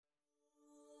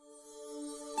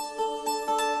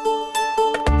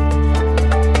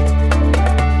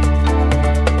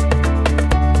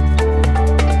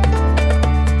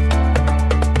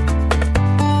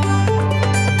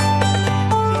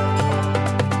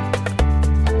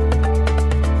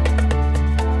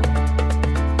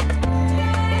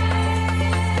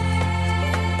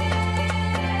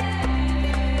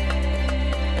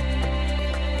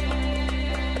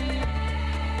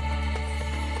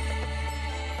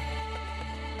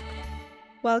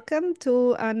Welcome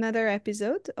to another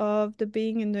episode of the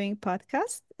Being and Doing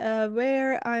podcast,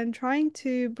 where I'm trying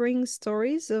to bring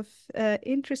stories of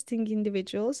interesting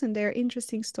individuals and their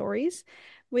interesting stories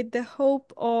with the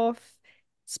hope of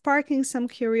sparking some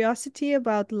curiosity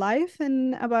about life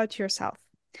and about yourself.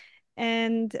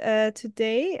 And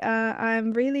today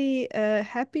I'm really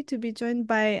happy to be joined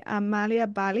by Amalia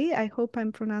Bali. I hope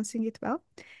I'm pronouncing it well.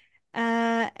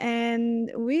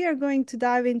 And we are going to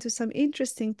dive into some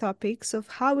interesting topics of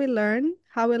how we learn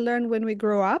when we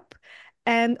grow up,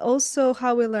 and also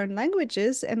how we learn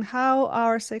languages and how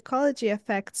our psychology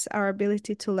affects our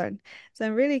ability to learn. So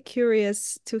I'm really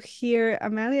curious to hear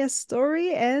Amalia's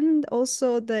story and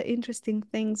also the interesting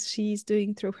things she's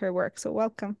doing through her work. So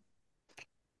welcome.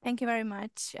 Thank you very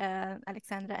much,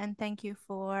 Alexandra, and thank you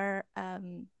for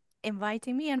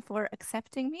inviting me and for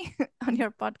accepting me on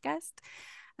your podcast.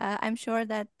 I'm sure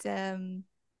that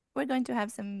we're going to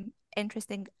have some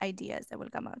interesting ideas that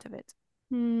will come out of it.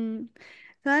 Hmm.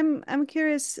 So I'm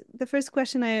curious. The first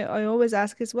question I always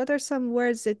ask is, what are some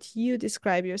words that you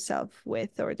describe yourself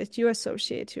with or that you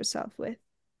associate yourself with?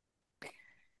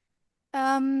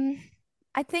 Um,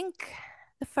 I think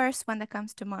the first one that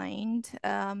comes to mind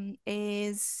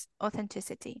is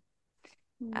authenticity.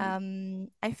 Mm.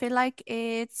 I feel like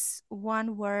it's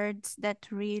one word that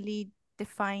really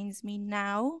defines me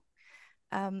now.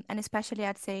 And especially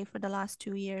I'd say for the last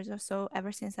 2 years or so,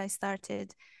 ever since I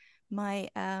started my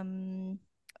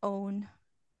own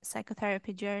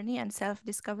psychotherapy journey and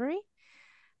self-discovery.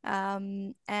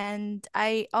 And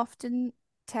I often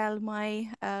tell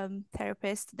my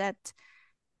therapist that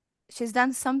she's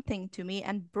done something to me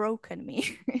and broken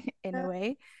me in a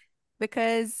way,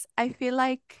 because I feel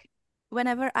like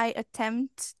whenever I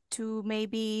attempt to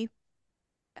maybe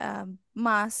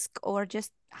mask or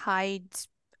just hide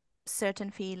certain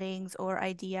feelings or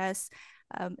ideas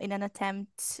in an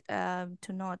attempt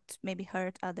to not maybe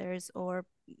hurt others or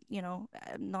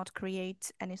not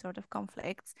create any sort of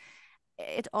conflicts,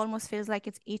 it almost feels like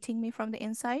it's eating me from the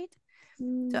inside.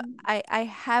 So Mm. I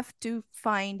have to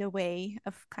find a way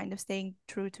of kind of staying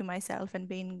true to myself and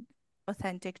being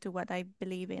authentic to what I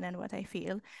believe in and what I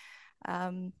feel.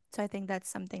 So I think that's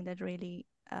something that really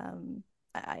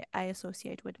I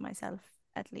associate with myself,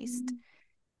 at least.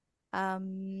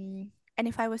 Mm. And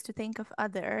if I was to think of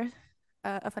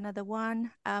another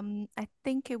one, I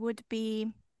think it would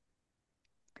be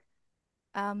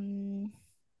um,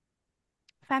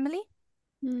 family.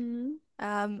 Mm.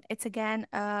 It's again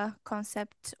a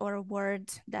concept or a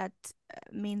word that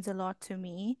means a lot to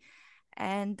me,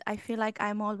 and I feel like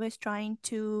I'm always trying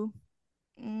to.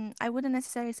 I wouldn't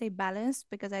necessarily say balance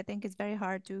because I think it's very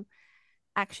hard to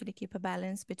actually keep a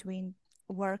balance between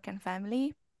work and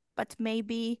family, but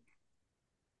maybe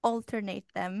alternate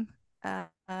them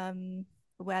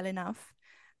well enough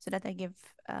so that I give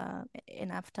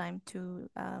enough time to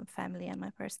family and my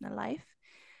personal life.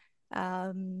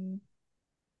 Um,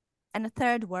 and a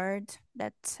third word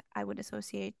that I would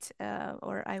associate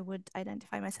or I would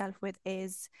identify myself with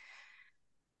is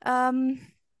um,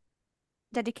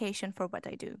 dedication for what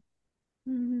I do,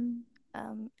 Mm.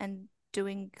 and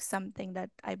doing something that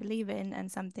I believe in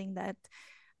and something that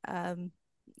um,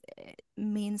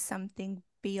 means something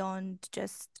beyond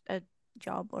just a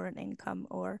job or an income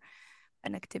or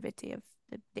an activity of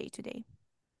the day to day.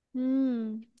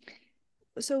 Mm.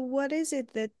 So what is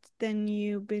it that then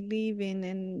you believe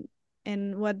in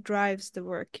and what drives the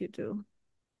work you do?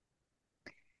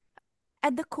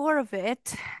 At the core of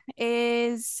it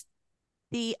is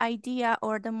the idea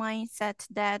or the mindset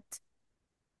that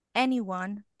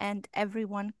anyone and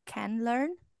everyone can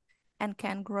learn and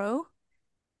can grow.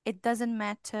 It doesn't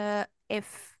matter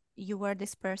if you were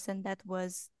this person that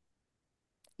was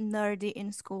nerdy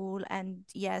in school, and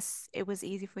yes, it was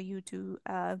easy for you to,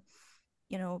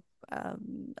 you know,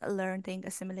 learn things,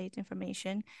 assimilate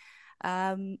information.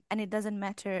 And it doesn't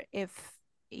matter if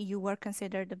you were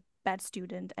considered a bad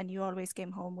student and you always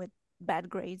came home with bad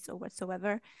grades or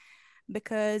whatsoever,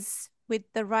 because with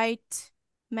the right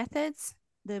methods,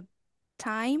 the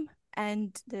time,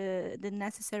 and the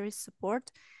necessary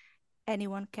support,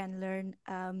 anyone can learn.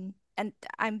 And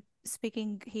I'm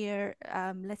speaking here,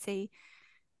 let's say,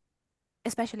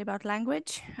 especially about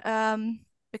language,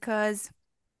 because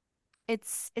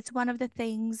it's one of the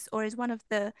things, or is one of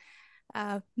the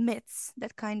myths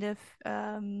that kind of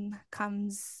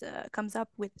comes up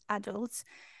with adults,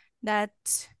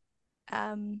 that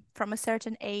from a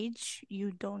certain age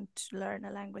you don't learn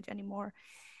a language anymore.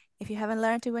 If you haven't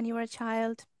learned it when you were a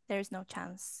child, there's no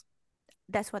chance.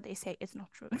 That's what they say. It's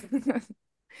not true.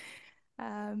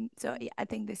 So yeah, I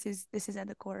think this is at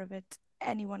the core of it.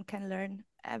 anyone can learn,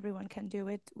 everyone can do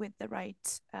it with the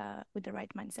right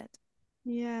mindset.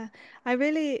 Yeah,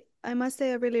 I must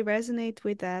say I really resonate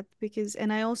with that because,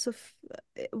 and I also,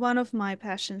 one of my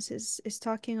passions is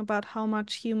talking about how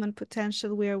much human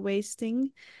potential we are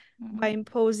wasting by Hmm.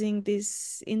 imposing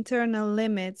these internal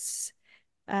limits,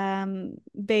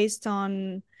 based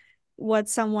on what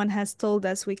someone has told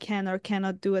us we can or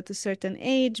cannot do at a certain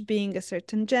age, being a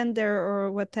certain gender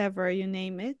or whatever, you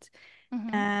name it.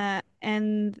 Hmm.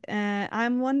 And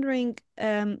I'm wondering,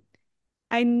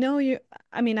 I know you,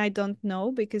 I mean, I don't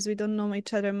know because we don't know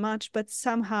each other much, but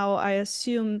somehow I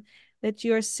assume that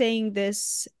you're saying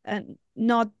this and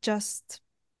not just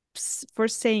for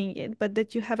saying it, but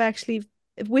that you have actually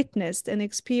witnessed and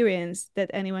experienced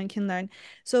that anyone can learn.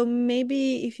 So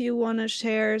maybe if you want to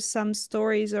share some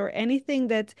stories or anything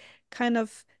that kind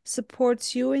of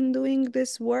supports you in doing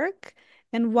this work,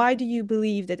 and why do you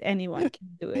believe that anyone can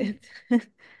do it?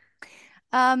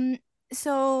 Um,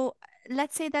 so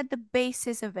let's say that the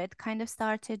basis of it kind of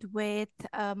started with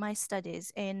my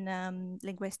studies in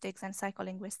linguistics and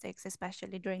psycholinguistics,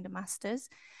 especially during the masters.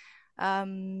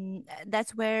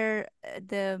 That's where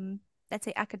let's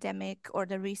say, academic or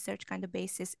the research kind of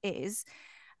basis is.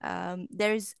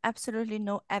 There is absolutely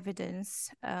no evidence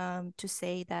to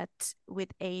say that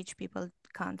with age people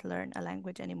can't learn a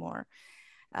language anymore.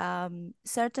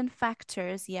 Certain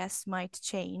factors, yes, might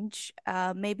change.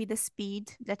 Maybe the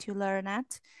speed that you learn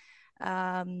at,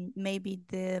 maybe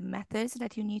the methods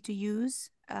that you need to use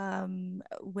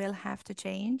will have to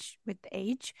change with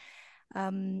age.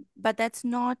 But that's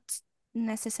not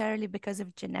necessarily because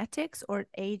of genetics or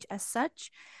age as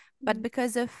such, but Mm,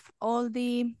 because of all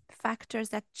the factors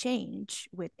that change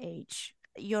with age,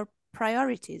 your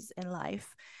priorities in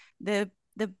life, the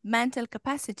mental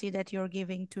capacity that you're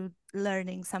giving to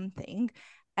learning something,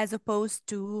 as opposed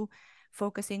to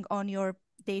focusing on your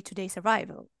day-to-day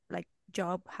survival, like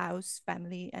job, house,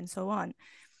 family, and so on.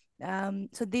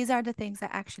 So these are the things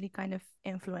that actually kind of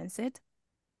influence it.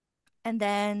 And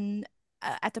then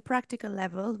at a practical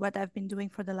level, what I've been doing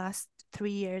for the last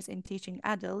 3 years in teaching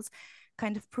adults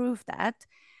kind of prove that.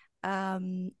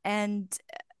 And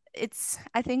it's,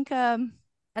 I think, a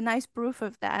nice proof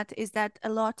of that is that a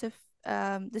lot of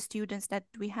the students that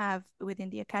we have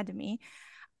within the academy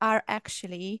are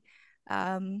actually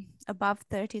above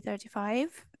 30,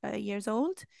 35 years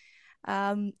old.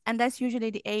 And that's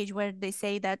usually the age where they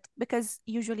say that, because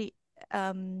usually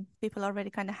people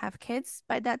already kind of have kids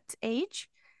by that age.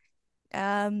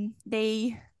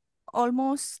 They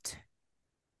almost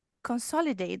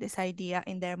consolidate this idea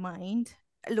in their mind,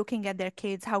 looking at their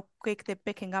kids, how quick they're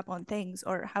picking up on things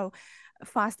or how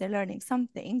fast they're learning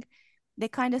something. They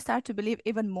kind of start to believe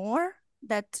even more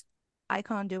that I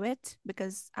can't do it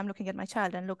because I'm looking at my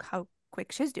child and look how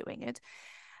quick she's doing it.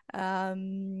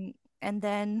 Um, and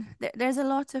then there's a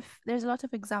lot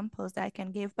of examples that I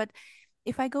can give. But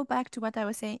if I go back to what I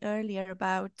was saying earlier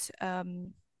about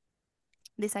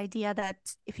this idea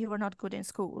that if you were not good in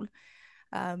school,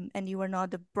 and you were not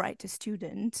the brightest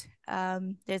student,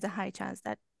 there's a high chance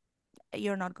that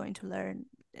you're not going to learn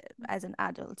as an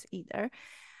adult either.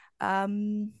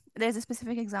 There's a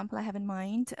specific example I have in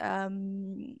mind.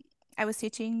 I was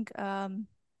teaching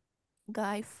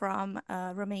guy from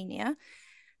Romania,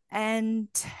 and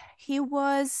he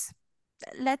was,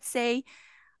 let's say,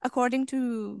 according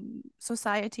to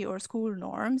society or school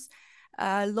norms,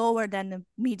 lower than a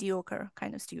mediocre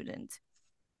kind of student.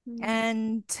 mm,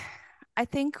 And I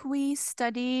think we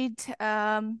studied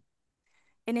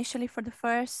initially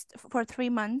for 3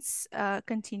 months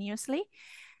continuously,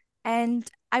 and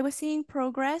I was seeing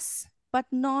progress, but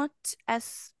not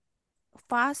as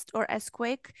fast or as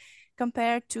quick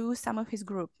compared to some of his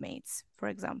group mates, for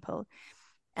example.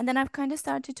 And then I've kind of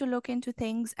started to look into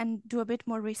things and do a bit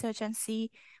more research and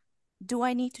see, do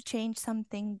I need to change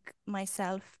something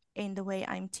myself in the way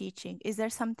I'm teaching? Is there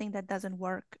something that doesn't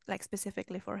work, like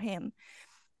specifically for him?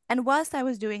 And whilst I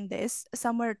was doing this,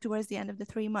 somewhere towards the end of the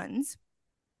 3 months,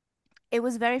 it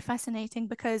was very fascinating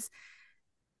because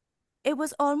it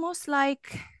was almost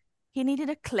like he needed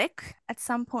a click at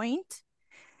some point,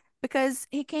 because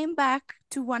he came back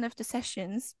to one of the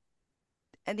sessions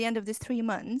at the end of these 3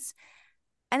 months,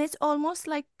 and it's almost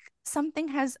like something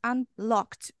has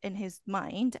unlocked in his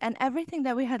mind, and everything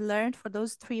that we had learned for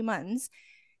those 3 months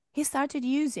he started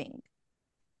using.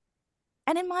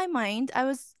 And in my mind I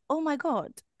was, oh my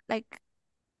god, like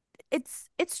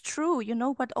it's true, you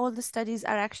know what all the studies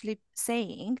are actually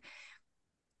saying.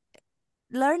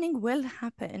 Learning will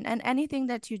happen, and anything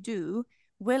that you do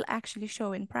will actually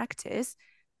show in practice,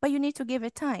 but you need to give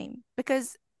it time.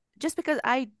 Because just because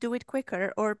I do it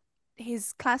quicker or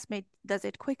his classmate does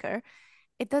it quicker,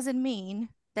 it doesn't mean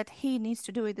that he needs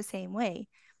to do it the same way.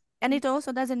 And it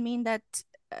also doesn't mean that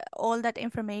all that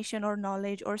information or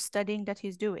knowledge or studying that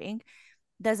he's doing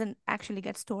doesn't actually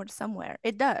get stored somewhere.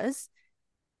 It does,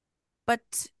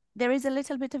 but there is a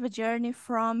little bit of a journey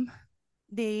from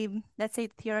the, let's say,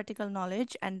 theoretical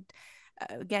knowledge and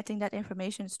getting that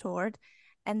information stored,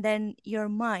 and then your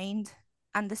mind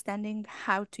understanding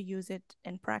how to use it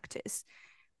in practice.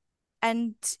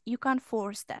 And you can't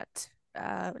force that,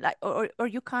 or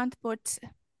you can't put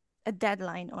a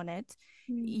deadline on it.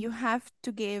 You Mm. have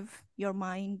to give your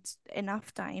mind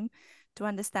enough time to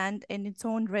understand in its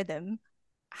own rhythm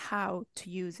how to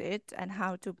use it and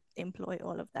how to employ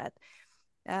all of that.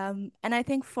 And I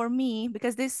think for me,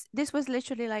 because this was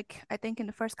literally like, I think in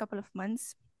the first couple of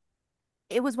months,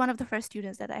 it was one of the first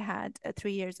students that I had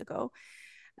 3 years ago.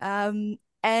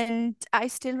 And I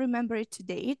still remember it to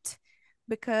date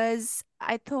because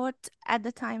I thought at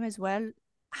the time as well,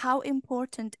 how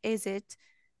important is it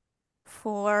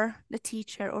for the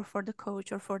teacher or for the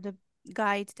coach or for the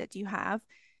guide that you have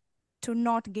to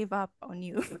not give up on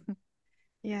you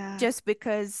Yeah, just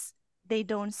because they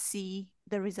don't see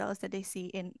the results that they see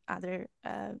in other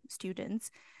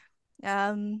students.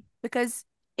 Because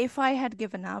if I had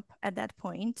given up at that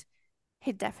point,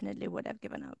 he definitely would have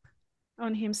given up.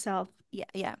 on himself. Yeah,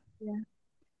 yeah. Yeah.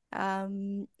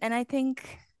 And I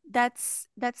think that's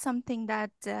something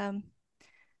that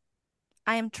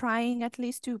I am trying at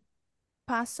least to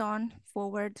pass on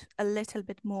forward a little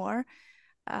bit more,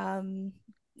 um,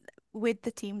 with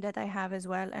the team that I have as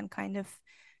well, and kind of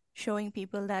showing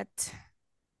people that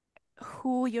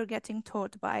who you're getting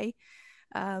taught by,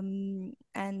 and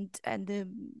the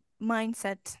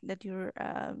mindset that your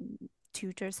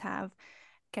tutors have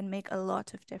can make a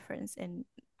lot of difference in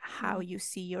how Mm. you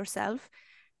see yourself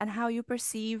and how you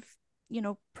perceive,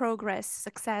 progress,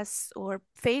 success, or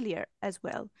failure as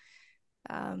well.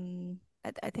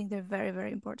 I think they're very,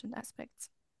 very important aspects.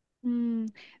 Mm.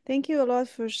 Thank you a lot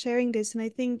for sharing this. And I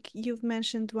think you've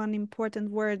mentioned one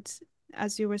important word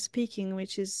as you were speaking,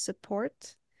 which is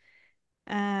support.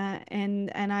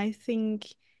 And I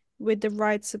think with the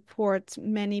right support,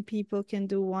 many people can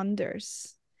do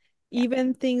wonders. Yeah.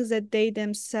 Even things that they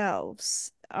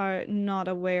themselves are not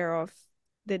aware of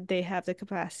that they have the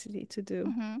capacity to do.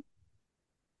 Mm-hmm.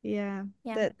 Yeah,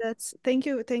 Yeah. that's thank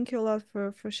you a lot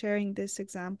for sharing this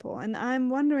example. And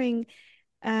I'm wondering,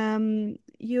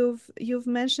 you've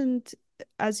mentioned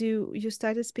as you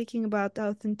started speaking about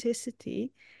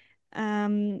authenticity,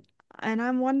 um, and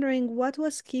I'm wondering what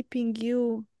was keeping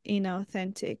you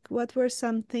inauthentic? What were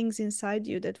some things inside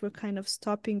you that were kind of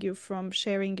stopping you from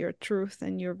sharing your truth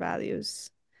and your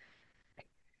values?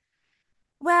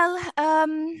 Well,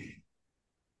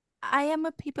 I am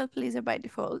a people pleaser by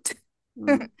default.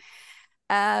 Mm.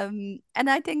 And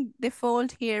I think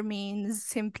default here means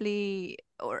simply,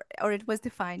 or it was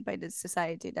defined by the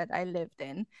society that I lived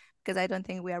in, because I don't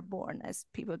think we are born as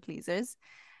people pleasers.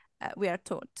 We are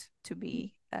taught to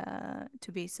be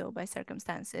so by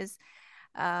circumstances.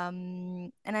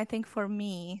 And I think for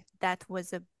me that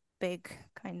was a big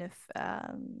kind of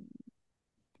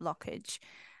blockage.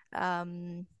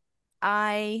 Um,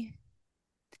 I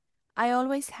I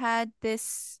always had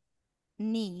this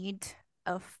need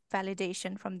of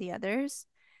validation from the others.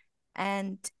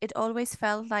 And it always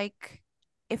felt like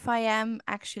if I am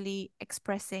actually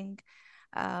expressing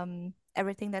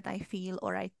everything that I feel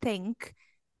or I think,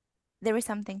 there is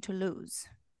something to lose.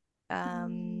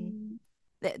 Um,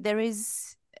 Mm. there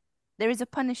is a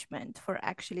punishment for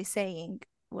actually saying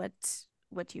what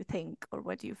you think or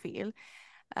what you feel.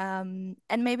 And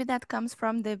maybe that comes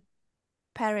from the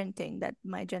parenting that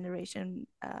my generation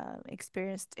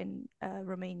experienced in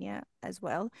Romania as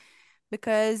well,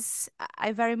 because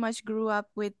I very much grew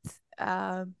up with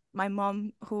my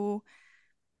mom who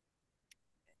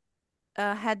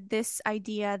had this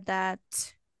idea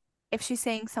that if she's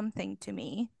saying something to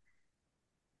me,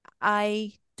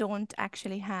 I don't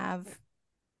actually have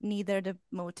neither the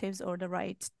motives or the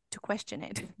right to question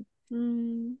it.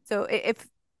 Mm. So if,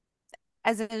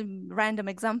 as a random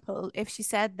example, if she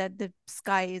said that the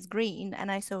sky is green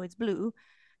and I saw it's blue,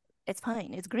 it's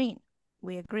fine, it's green.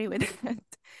 We agree with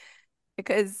it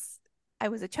because I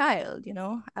was a child, you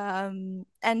know.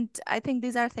 And I think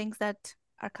these are things that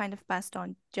are kind of passed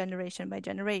on generation by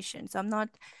generation. So I'm not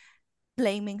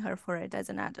blaming her for it as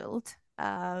an adult,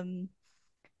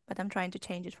 but I'm trying to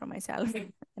change it for myself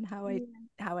and how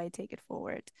I take it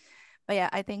forward. But yeah,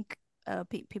 I think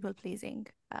people pleasing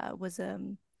was a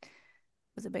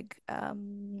big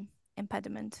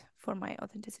impediment for my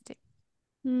authenticity.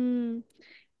 Mm.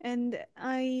 And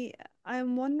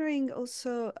I'm wondering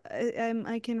also,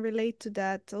 I can relate to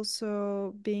that.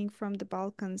 Also, being from the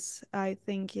Balkans, I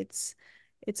think it's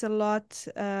a lot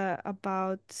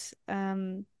about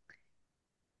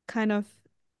kind of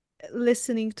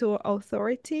listening to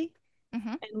authority,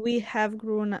 Mm-hmm. and we have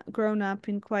grown up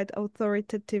in quite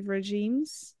authoritative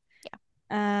regimes. Yeah.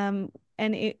 And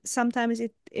it sometimes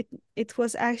it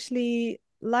was actually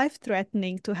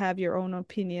life-threatening to have your own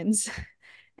opinions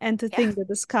and to Yeah. think that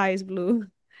the sky is blue.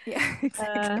 Yeah,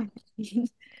 Uh, exactly.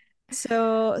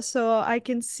 so I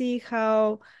can see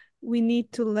how we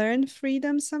need to learn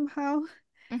freedom somehow.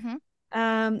 Mm-hmm.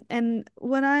 And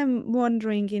what I'm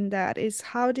wondering in that is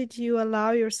how did you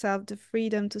allow yourself the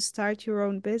freedom to start your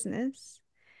own business,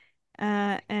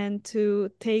 and to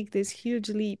take this huge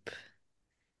leap?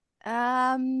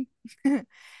 Um,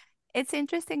 it's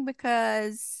interesting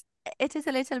because it is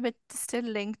a little bit still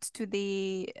linked to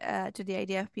the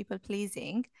idea of people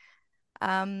pleasing.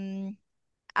 Um,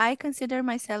 I consider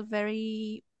myself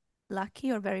very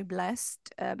lucky or very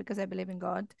blessed because I believe in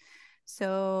God.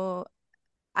 So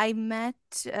I met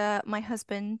my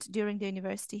husband during the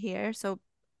university here. So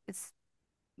it's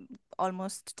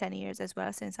almost 10 years as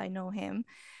well since I know him.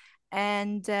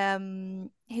 And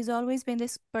he's always been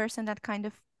this person that kind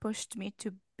of pushed me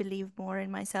to believe more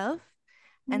in myself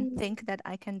and Mm, think that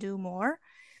I can do more.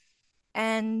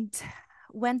 And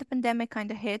when the pandemic kind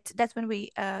of hit, that's when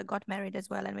we got married as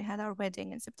well. And we had our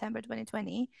wedding in September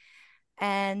 2020.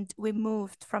 And we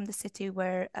moved from the city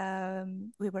where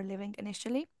we were living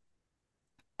initially.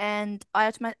 And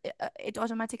it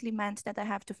automatically meant that I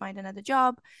have to find another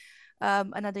job,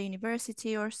 another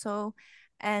university or so.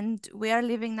 And we are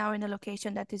living now in a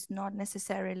location that is not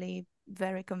necessarily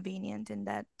very convenient in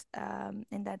that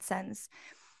sense.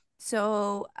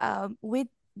 So with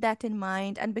that in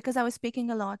mind, and because I was speaking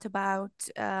a lot about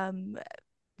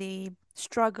the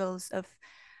struggles of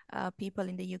people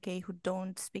in the UK who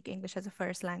don't speak English as a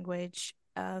first language,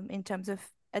 in terms of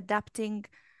adapting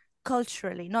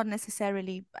culturally, not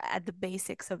necessarily at the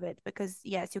basics of it, because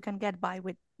yes, you can get by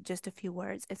with just a few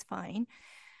words, it's fine.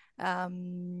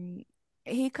 Um,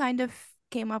 he kind of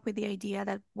came up with the idea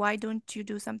that why don't you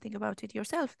do something about it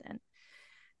yourself then?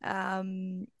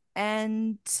 Um,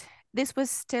 and this was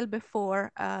still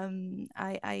before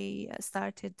I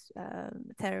started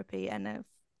therapy and I've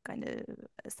kind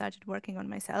of started working on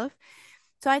myself.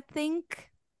 So I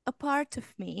think a part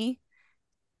of me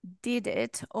did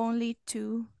it only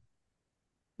to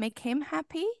make him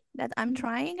happy that I'm mm.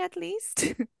 trying at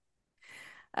least.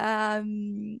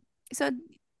 um, so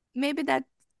maybe that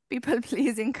people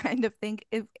pleasing kind of thing,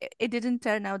 it didn't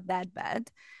turn out that bad.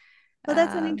 Well,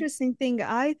 that's an Um, interesting thing.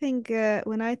 I think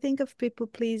when I think of people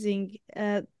pleasing,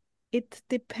 it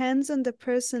depends on the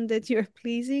person that you're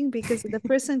pleasing, because the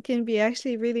person can be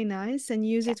actually really nice and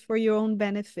use yeah, it for your own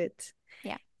benefit.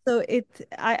 yeah, So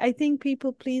I think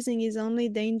people pleasing is only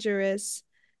dangerous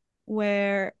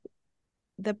where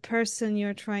the person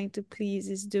you're trying to please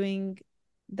is doing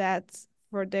that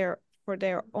for their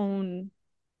own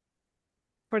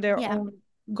for their yeah. own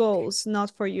goals,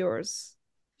 not for yours.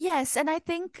 Yes, and I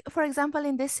think, for example,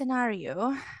 in this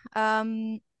scenario,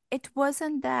 um, it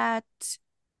wasn't that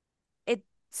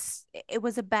it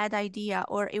was a bad idea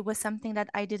or it was something that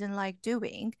I didn't like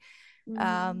doing.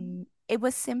 Mm-hmm. It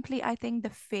was simply, I think, the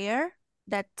fear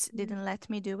that didn't let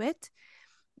me do it.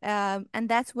 And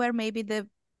that's where maybe the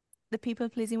people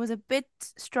pleasing was a bit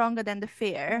stronger than the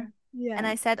Yeah. fear. And Yeah.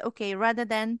 I said, okay, rather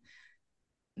than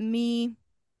me,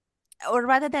 or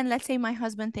rather than, let's say, my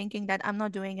husband thinking that I'm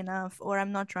not doing enough or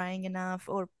I'm not trying enough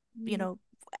or, you Mm-hmm. know,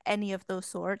 any of those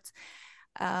sorts,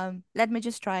 let me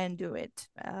just try and do it.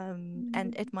 And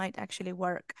Mm-hmm. it might actually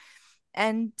work.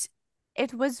 And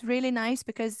it was really nice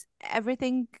because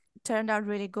everything turned out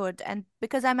really good. And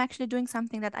because I'm actually doing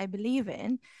something that I believe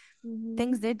in, Mm-hmm.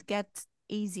 things did get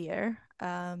easier.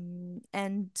 And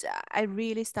I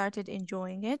really started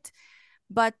enjoying it.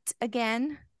 But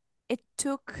again, it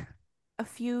took a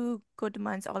few good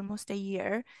months, almost a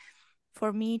year,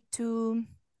 for me to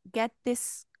get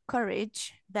this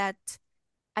courage that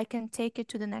I can take it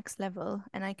to the next level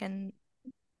and I can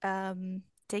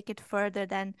take it further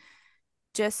than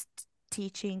just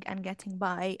teaching and getting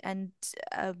by and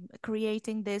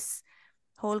creating this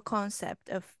whole concept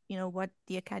of, what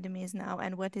the academy is now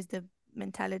and what is the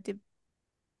mentality,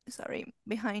 sorry,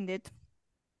 behind it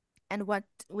and what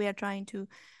we are trying to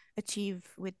achieve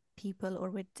with people or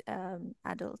with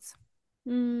adults.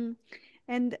 Mm.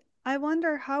 And I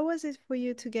wonder, how was it for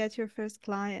you to get your first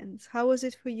clients? How was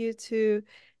it for you to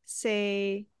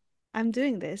say, I'm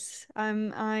doing this.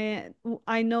 I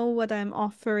know what I'm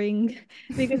offering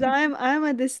because I'm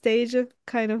at this stage of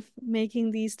kind of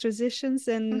making these transitions,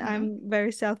 and Hmm. I'm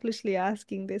very selfishly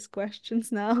asking these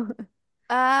questions now.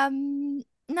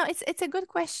 No, it's a good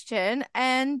question.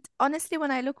 And honestly,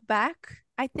 when I look back,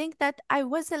 I think that I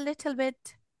was a little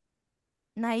bit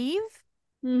naive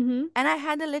Mm-hmm. and I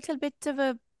had a little bit of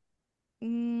a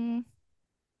mm,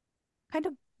 kind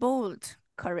of bold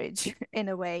courage in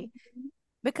a way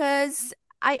because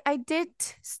I did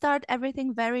start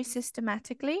everything very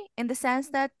systematically in the sense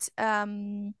that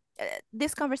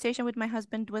this conversation with my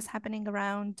husband was happening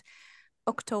around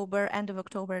October, end of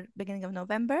October, beginning of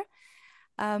November.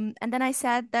 And then I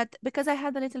said that because I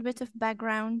had a little bit of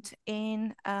background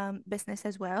in business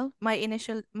as well, my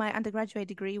undergraduate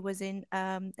degree was in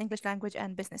English language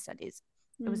and business studies.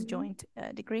 It was a Mm-hmm. joint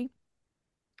degree.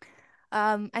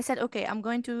 I said, okay, I'm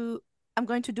going to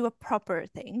do a proper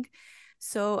thing.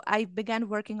 So I began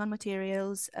working on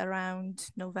materials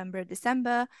around November,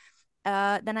 December.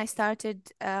 Then I started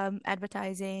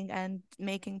advertising and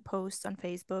making posts on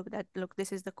Facebook that, look,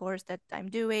 this is the course that I'm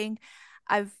doing.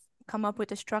 I've come up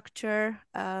with a structure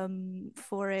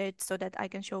for it so that I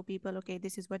can show people, okay,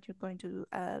 this is what you're going to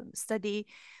study.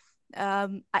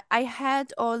 I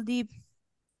had all the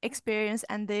experience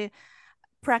and the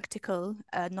practical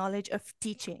knowledge of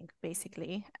teaching,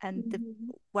 basically, and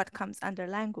Mm-hmm. what comes under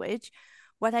language.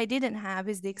 What I didn't have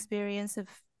is the experience of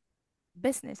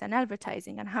business and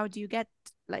advertising and how do you get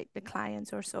like the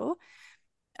clients or so.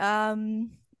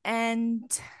 Um, and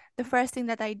the first thing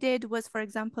that I did was, for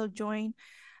example, join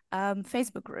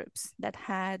Facebook groups that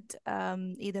had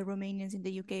either Romanians in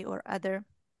the UK or other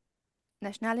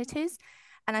nationalities,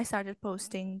 and I started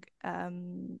posting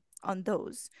on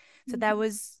those. So that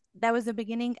was the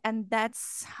beginning, and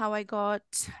that's how I got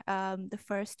the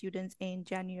first students in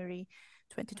January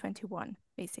 2021,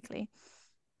 basically.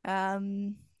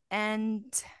 Um, and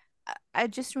I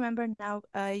just remember now,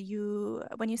 you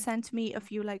when you sent me a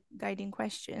few like guiding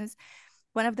questions,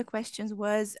 one of the questions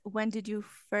was, when did you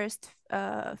first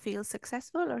feel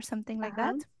successful or something like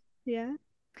Uh-huh. that? Yeah.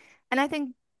 And I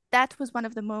think that was one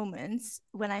of the moments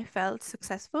when I felt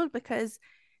successful because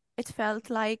it felt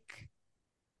like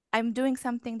I'm doing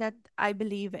something that I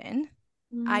believe in.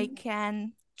 I Mm-hmm.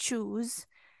 can choose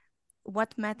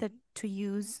what method to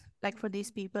use like for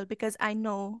these people because I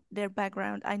know their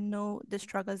background. I know the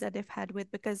struggles that they've had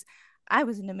with because I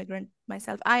was an immigrant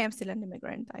myself. I am still an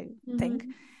immigrant, I think.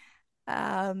 Mm-hmm.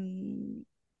 Um,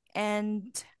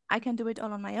 and I can do it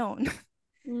all on my own.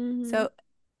 Mm-hmm. So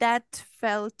that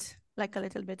felt like a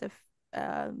little bit of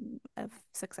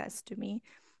success to me.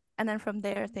 And then from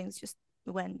there, things just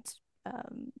went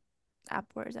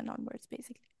upwards and onwards,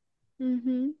 basically.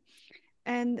 Mm-hmm.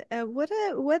 And what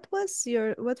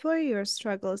were your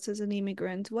struggles as an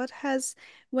immigrant?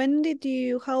 When did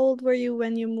you, how old were you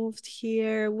when you moved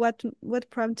here? What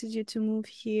prompted you to move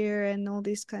here and all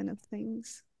these kind of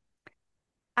things?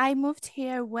 I moved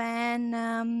here when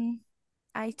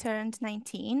I turned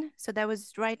 19. So that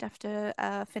was right after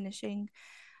finishing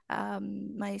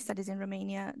my studies in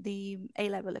Romania, the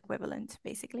A-level equivalent,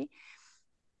 basically.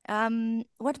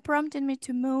 What prompted me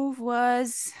to move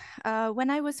was when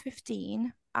I was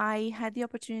 15, I had the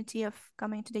opportunity of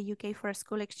coming to the UK for a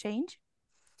school exchange.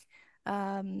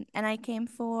 And I came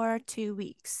for 2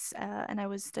 weeks, and I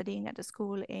was studying at a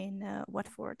school in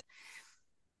Watford.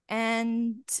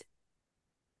 And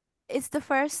it's the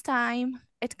first time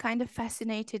it kind of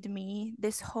fascinated me,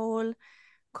 this whole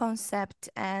concept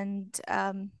and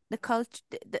the culture,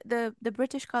 the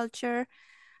British culture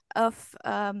of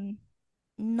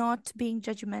not being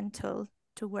judgmental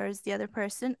towards the other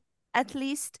person, at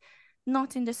least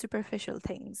not in the superficial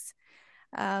things.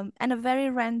 And a very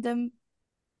random,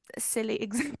 silly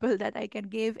example that I can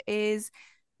give is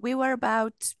we were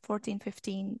about 14,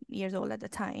 15 years old at the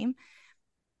time.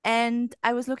 And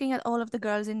I was looking at all of the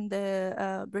girls in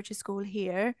the British school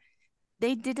here.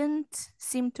 They didn't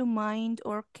seem to mind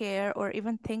or care or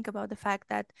even think about the fact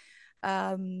that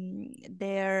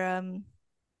their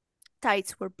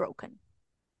tights were broken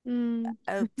Mm.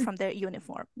 from their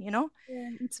uniform, you know? Yeah,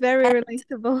 it's very And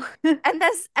relatable.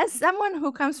 as someone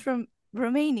who comes from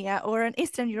Romania or an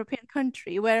Eastern European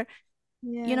country where,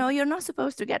 you Yeah, know, you're not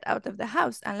supposed to get out of the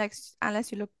house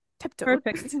unless you look tiptoed.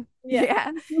 perfect. Yeah.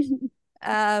 Yeah.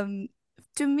 Um,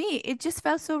 to me, it just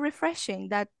felt so refreshing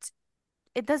that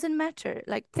it doesn't matter.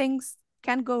 Like things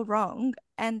can go wrong,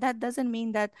 and that doesn't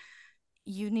mean that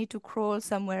you need to crawl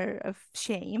somewhere of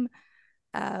shame.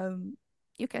 Um,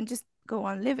 you can just go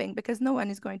on living because no one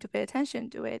is going to pay attention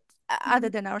to it other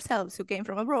than ourselves who came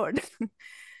from abroad.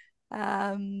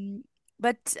 um,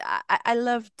 But I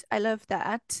loved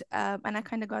that, and I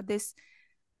kind of got this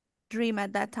dream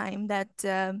at that time that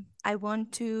I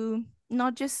want to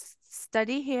not just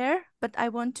study here, but I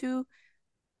want to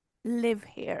live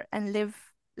here and live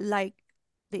like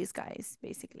these guys,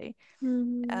 basically.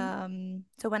 Mm-hmm.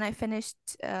 So when I finished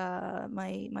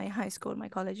my high school, my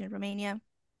college in Romania,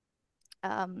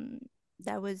 um,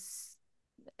 that was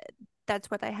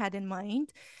that's what I had in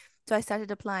mind. So I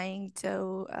started applying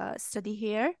to study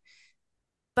here,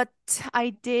 but I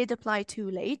did apply too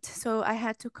late. So I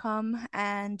had to come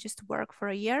and just work for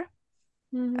a year.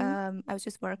 Mm-hmm. I was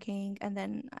just working, and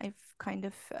then I've kind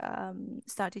of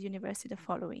started university the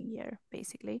following year,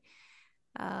 basically.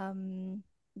 Um,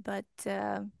 but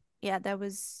yeah, that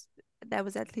was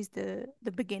at least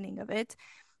the beginning of it.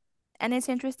 And it's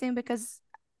interesting because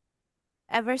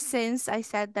ever since I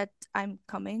said that I'm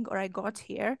coming or I got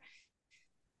here,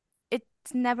 it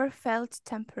never felt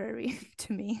temporary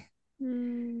to me.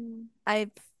 Mm.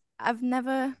 I've I've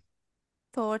never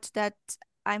thought that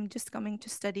I'm just coming to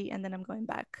study and then I'm going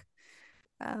back.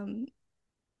 Um,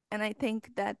 and I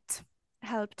think that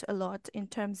helped a lot in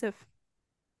terms of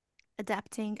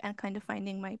adapting and kind of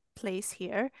finding my place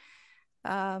here.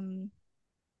 Um,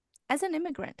 as an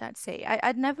immigrant, I'd say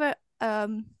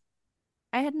um,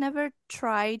 I had never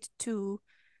tried to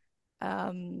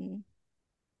um,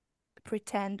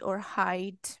 pretend or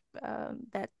hide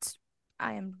that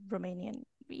I am Romanian.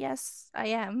 Yes, I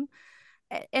am.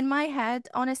 In my head,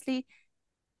 honestly,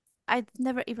 I'd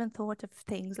never even thought of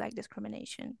things like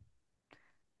discrimination.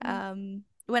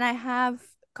 When I have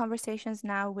conversations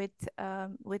now with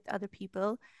other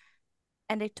people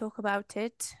and they talk about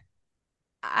it,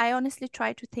 I honestly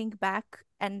try to think back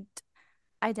and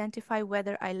identify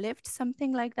whether I lived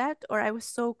something like that or I was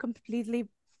so completely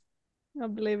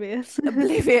Oblivious.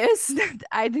 oblivious that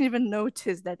I didn't even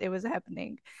notice that it was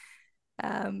happening.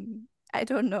 Um, I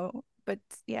don't know, but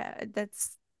yeah,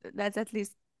 that's at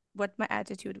least what my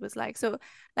attitude was like. So,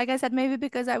 like I said, maybe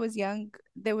because I was young,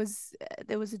 there was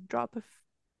a drop of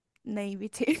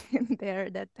naivety in there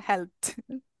that helped.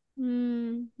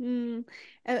 Mm, mm.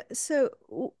 So,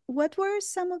 what were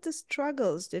some of the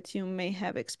struggles that you may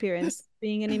have experienced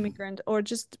being an immigrant or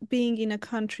just being in a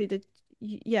country that,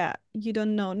 yeah, you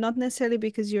don't know? Not necessarily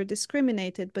because you're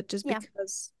discriminated, but just Yeah.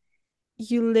 because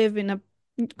you live in a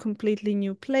completely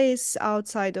new place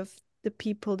outside of the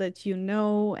people that you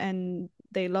know and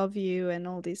they love you and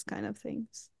all these kind of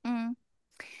things. Mm.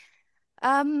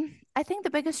 I think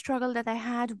the biggest struggle that I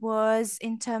had was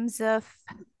in terms of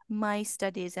my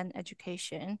studies and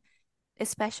education,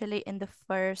 especially in the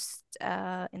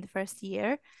first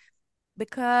year,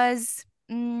 because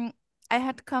I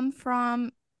had come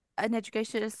from an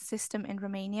educational system in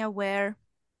Romania where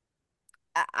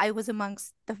I was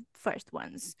amongst the first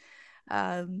ones,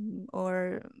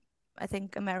 or I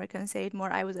think Americans say it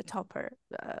more. I was a topper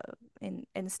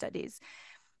in studies,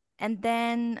 and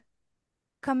then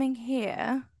coming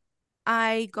here,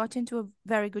 I got into a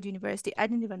very good university. I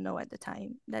didn't even know at the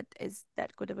time that is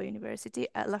that good of a university,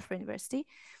 Loughborough University.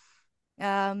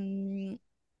 Um,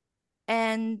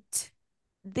 and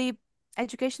the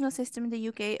educational system in the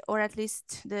UK, or at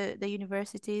least the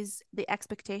universities, the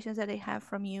expectations that they have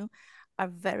from you are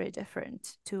very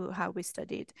different to how we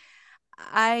studied.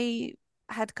 I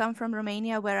had come from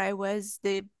Romania where I was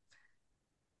the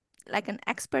like an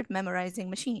expert memorizing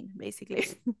machine, basically.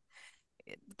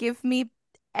 Give me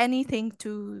anything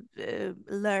to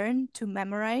learn, to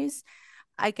memorize.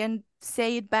 I can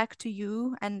say it back to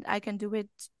you and I can do it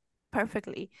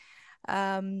perfectly.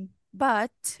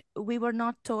 But we were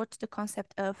not taught the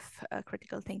concept of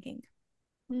critical thinking.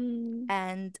 Mm,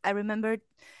 And I remember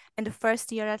in the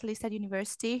first year, at least at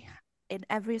university, in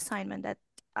every assignment that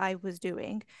I was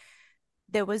doing,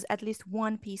 there was at least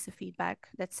one piece of feedback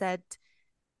that said,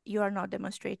 you are not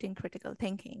demonstrating critical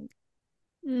thinking.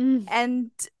 mm,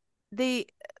 And the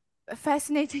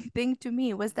fascinating thing to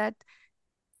me was that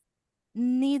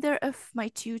neither of my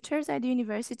tutors at the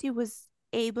university was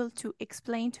able to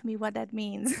explain to me what that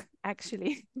means,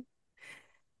 actually.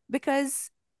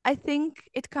 Because I think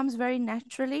it comes very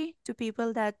naturally to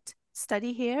people that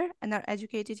study here and are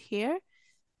educated here,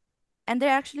 and they're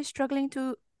actually struggling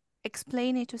to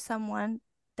explain it to someone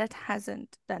that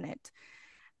hasn't done it.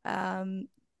 Um,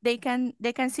 they can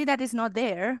see that it's not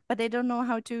there, but they don't know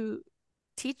how to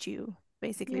teach you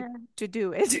basically yeah. to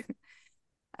do it.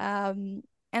 Um,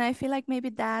 and I feel like maybe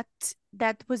that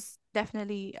was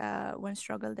definitely one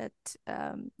struggle that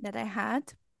I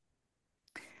had.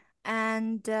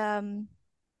 And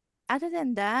other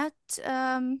than that,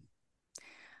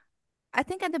 I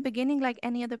think at the beginning, like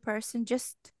any other person,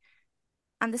 just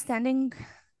understanding.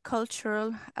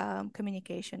 cultural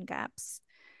communication gaps.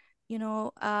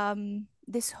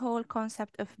 This whole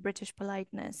concept of British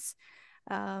politeness.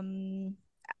 Um,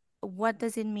 what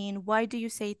does it mean? Why do you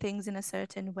say things in a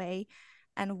certain way?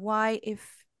 And why,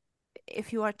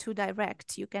 if you are too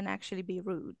direct, you can actually be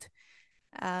rude.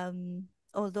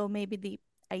 Although maybe the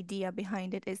idea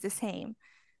behind it is the same.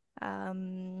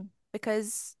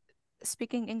 Because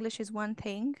speaking English is one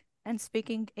thing, and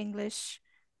speaking English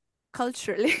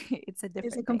culturally, it's a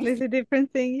It's a different thing. completely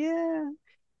different thing. Yeah.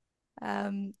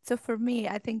 So for me,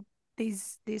 I think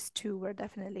these two were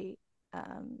definitely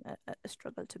a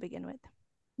struggle to begin with.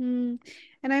 Mm.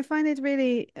 And I find it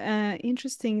really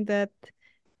interesting that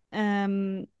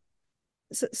um,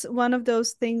 one of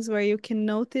those things where you can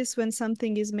notice when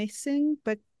something is missing,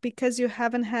 but because you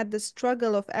haven't had the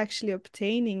struggle of actually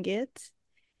obtaining it,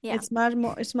 Yeah. it's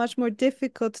much more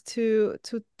difficult to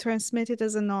transmit it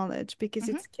as a knowledge because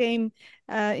Hmm. it came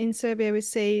in Serbia we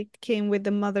say it came with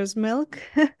the mother's milk.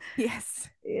 Yes.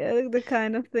 Yeah, the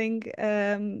kind of thing.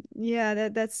 Yeah,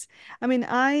 that's I mean,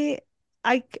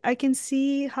 I can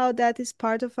see how that is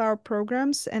part of our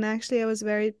programs. And actually I was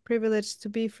very privileged to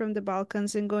be from the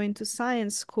Balkans and going to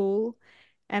science school.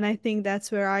 And I think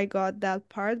that's where I got that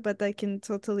part, but I can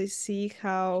totally see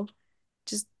how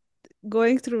just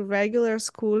going through regular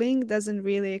schooling doesn't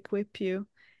really equip you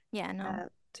Yeah, no.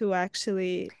 to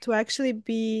actually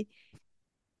be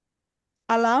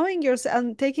allowing yourself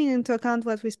and taking into account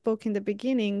what we spoke in the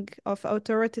beginning of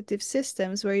authoritative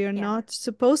systems where you're Yeah. not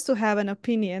supposed to have an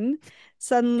opinion.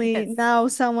 Suddenly Yes. now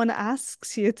someone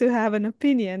asks you to have an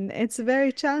opinion. It's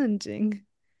very challenging.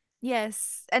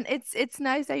 Yes. And it's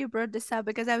nice that you brought this up,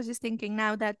 because I was just thinking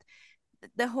now that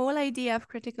the whole idea of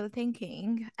critical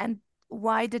thinking and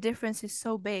why the difference is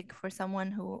so big for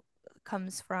someone who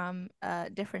comes from a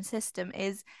different system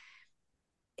is,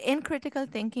 in critical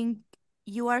thinking,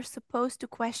 you are supposed to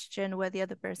question what the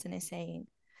other person is saying.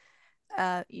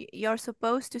 You're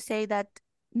supposed to say that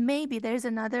maybe there's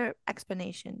another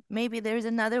explanation, maybe there's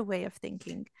another way of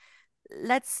thinking.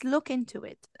 Let's look into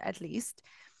it at least.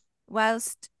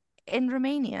 Whilst in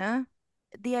Romania,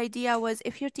 the idea was,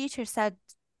 if your teacher said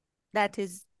that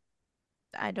is,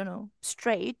 I don't know,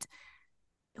 straight,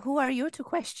 who are you to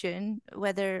question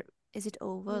whether is it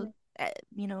oval?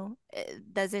 Yeah.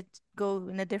 Does it go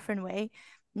in a different way?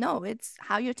 No, it's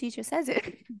how your teacher says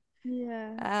it.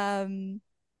 Yeah. um,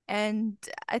 and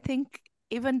I think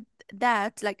even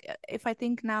that, like, if I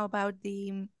think now about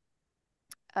the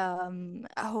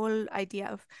a whole idea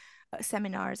of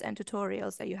seminars and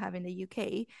tutorials that you have in the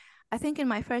UK, I think in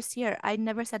my first year I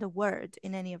never said a word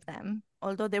in any of them,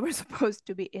 although they were supposed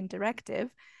to be interactive.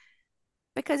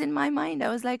 Because in my mind, I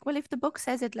was like, well, if the book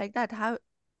says it like that,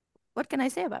 what can I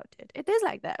say about it? It is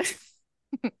like that.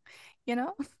 you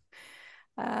know?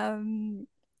 Um,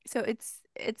 so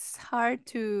it's hard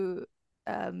to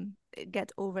um,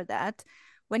 get over that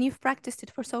when you've practiced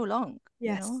it for so long,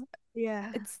 you Yes. know?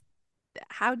 Yeah. It's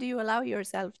how do you allow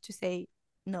yourself to say,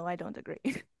 no, I don't agree?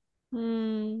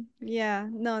 Yeah,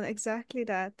 no, exactly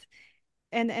that.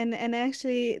 And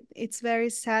actually it's very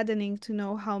saddening to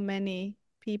know how many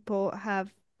people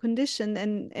have condition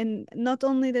and not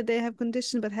only that they have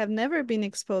condition but have never been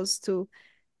exposed to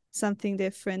something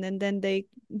different and then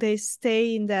they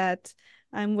stay in that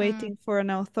I'm Mm, waiting for an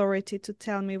authority to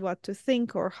tell me what to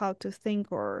think or how to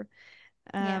think or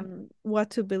yeah. what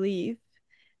to believe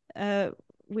uh,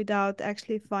 without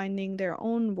actually finding their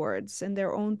own words and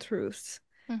their own truths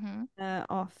Mm-hmm.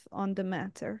 off on the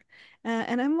matter.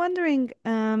 And I'm wondering,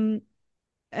 um,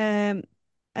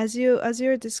 as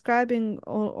you're describing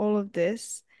all of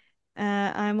this,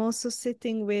 I'm also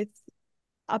sitting with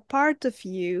a part of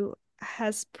you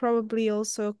has probably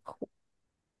also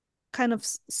kind of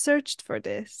searched for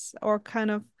this or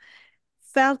kind of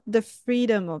felt the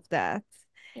freedom of that.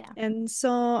 Yeah. And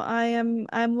so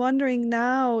I'm wondering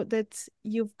now that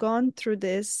you've gone through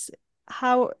this,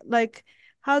 how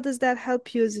does that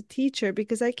help you as a teacher?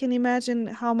 Because I can imagine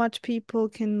how much people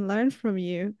can learn from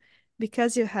you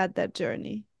because you had that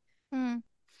journey. Mm.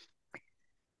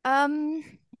 Um,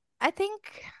 I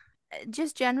think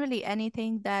just generally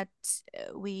anything that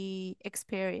we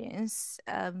experience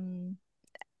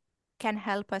can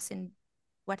help us in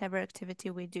whatever activity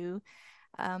we do.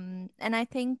 And I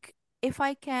think if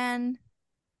I can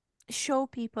show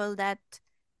people that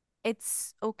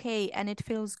it's okay and it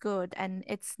feels good and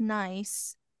it's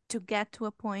nice to get to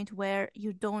a point where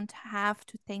you don't have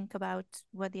to think about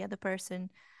what the other person's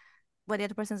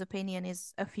opinion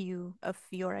is of you, of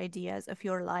your ideas, of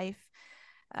your life.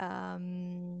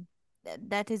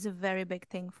 That is a very big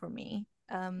thing for me.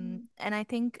 And I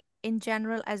think in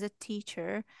general, as a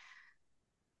teacher,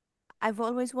 I've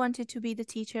always wanted to be the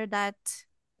teacher that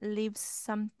leaves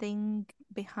something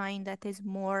behind that is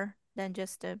more than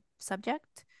just a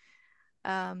subject.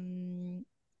 Um,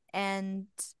 and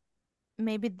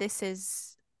maybe this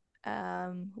is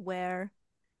where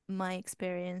my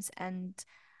experience and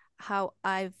how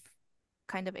I've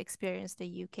kind of experienced the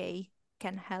UK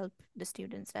can help the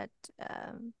students that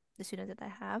I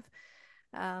have.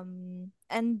 And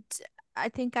I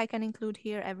think I can include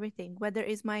here everything, whether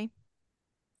it's my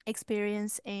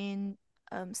experience in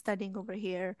studying over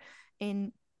here,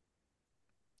 in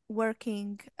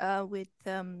working with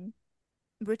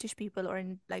British people or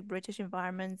in like British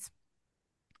environments,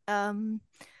 um,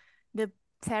 the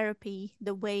therapy,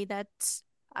 the way that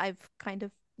I've kind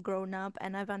of grown up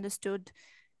and I've understood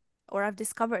or I've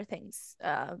discovered things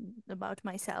about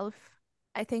myself.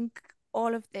 I think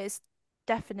all of this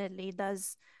definitely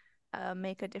does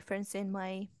make a difference in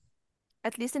my,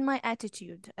 at least in my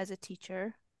attitude as a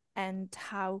teacher and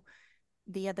how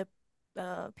the other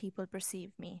people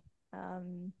perceive me.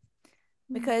 Um,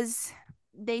 Mm. because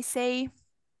they say,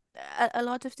 a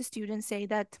lot of the students say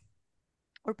that,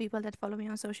 or people that follow me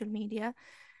on social media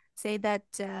say that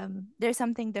there's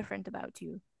something different about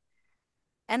you.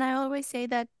 And I always say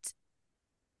that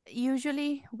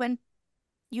usually when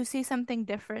you see something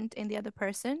different in the other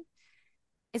person,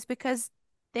 it's because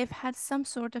they've had some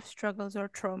sort of struggles or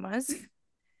traumas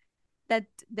that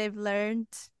they've learned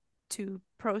to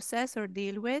process or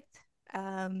deal with.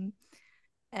 Um,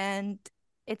 and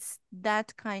it's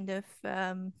that kind of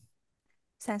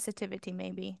sensitivity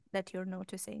maybe that you're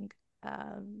noticing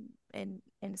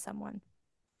in someone.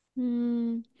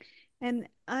 Mm. And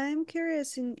I'm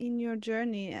curious in your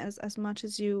journey as much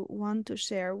as you want to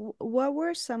share, what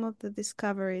were some of the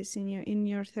discoveries in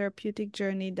your therapeutic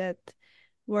journey that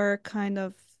were kind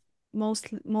of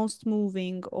most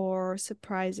moving or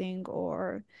surprising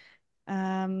or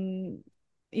um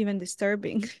even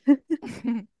disturbing?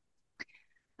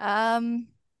 um,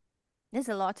 there's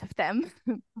a lot of them,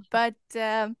 but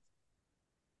I'm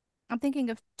thinking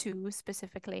of two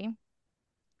specifically.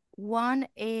 One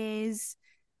is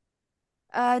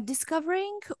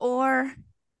discovering or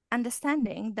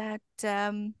understanding that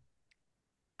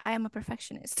I am a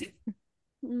perfectionist.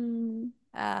 Mm,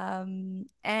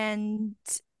 And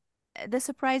the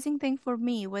surprising thing for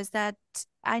me was that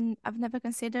I've never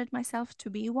considered myself to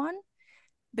be one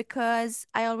because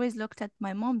I always looked at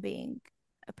my mom being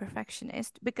a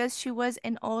perfectionist because she was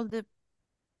in all the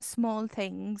small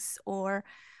things or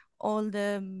all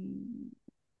the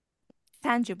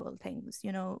tangible things,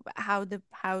 how the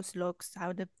house looks,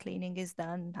 how the cleaning is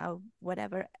done, how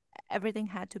whatever, everything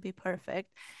had to be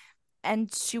perfect.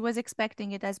 And she was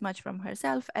expecting it as much from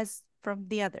herself as from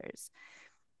the others.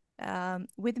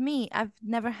 With me, I've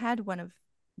never had one of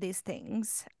these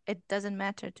things. It doesn't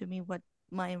matter to me what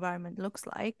my environment looks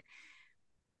like.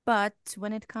 But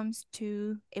when it comes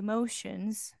to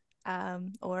emotions,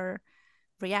 or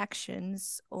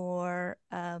reactions, or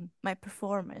my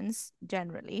performance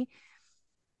generally,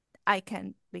 I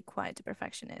can be quite a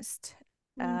perfectionist.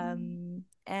 mm,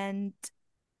 And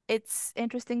it's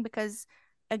interesting because,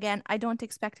 again, I don't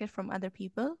expect it from other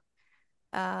people.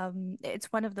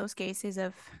 It's one of those cases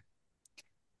of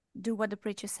do what the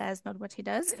preacher says, not what he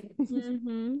does.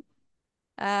 mm-hmm.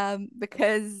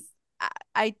 Because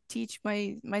I teach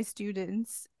my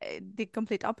students the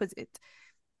complete opposite.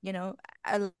 You know,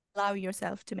 allow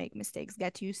yourself to make mistakes,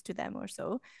 get used to them or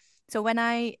so. So when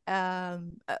I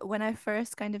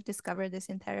first kind of discovered this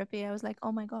in therapy, I was like,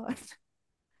 oh my God,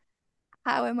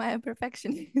 how am I a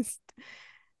perfectionist?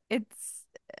 It's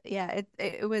yeah,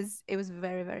 it was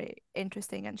very, very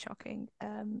interesting and shocking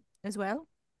as well.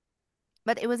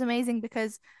 But it was amazing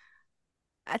because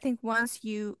I think once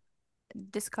you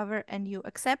discover and you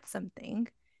accept something,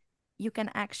 you can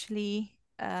actually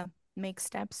make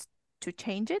steps to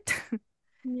change it.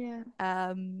 Yeah.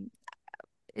 um,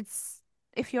 it's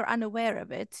if you're unaware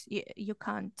of it, you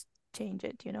can't change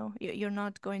it. You're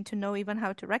not going to know even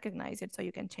how to recognize it, so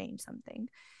you can change something.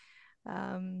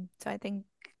 So I think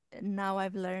now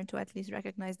I've learned to at least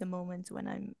recognize the moments when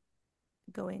I'm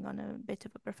going on a bit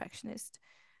of a perfectionist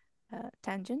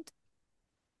tangent.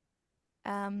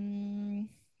 Um,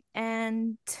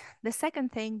 and the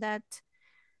second thing that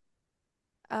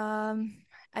um,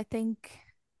 I think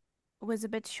was a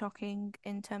bit shocking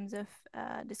in terms of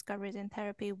discoveries in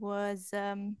therapy was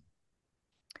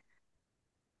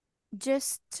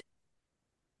just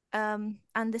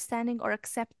understanding or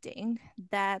accepting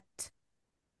that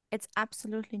it's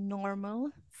absolutely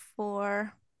normal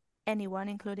for anyone,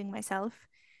 including myself,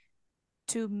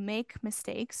 to make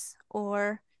mistakes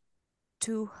or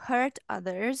to hurt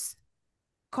others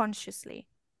consciously.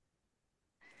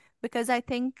 because I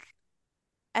think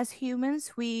as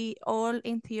humans, we all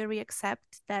in theory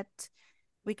accept that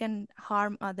we can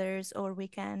harm others or we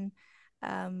can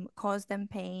cause them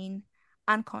pain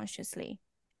unconsciously.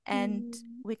 And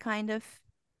Mhm. we kind of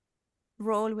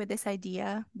roll with this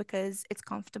idea because it's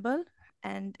comfortable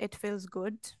and it feels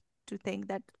good to think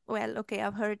that, well, okay,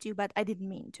 I've hurt you, but I didn't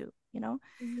mean to, you know?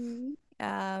 Mhm.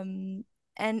 Um,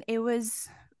 and it was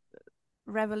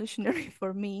revolutionary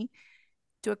for me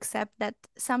to accept that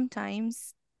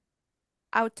sometimes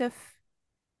out of,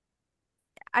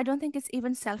 I don't think it's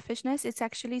even selfishness, it's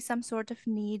actually some sort of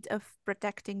need of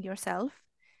protecting yourself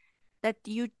that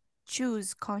you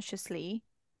choose consciously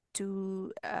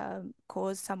to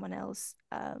cause someone else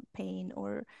pain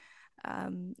or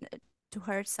to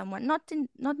hurt someone,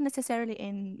 not necessarily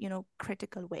in, you know,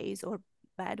 critical ways or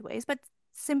bad ways, but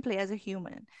simply as a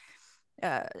human,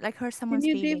 like hurt Can someone's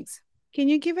you give feelings. can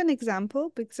you give an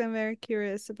example? Because I'm very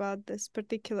curious about this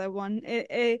particular one.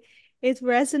 It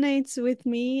resonates with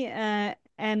me,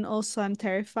 and also I'm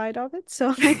terrified of it. So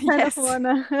I kind of Yes,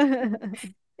 wanna.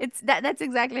 it's that's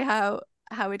exactly how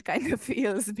it kind of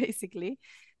feels basically.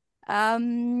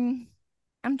 um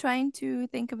I'm trying to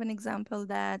think of an example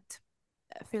that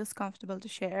feels comfortable to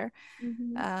share.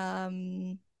 Mhm.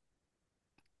 um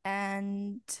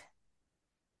and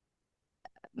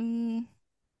mm,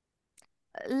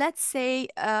 let's say,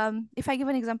 if I give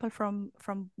an example from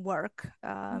work,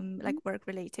 like work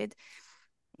related.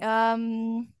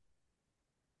 um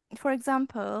for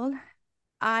example,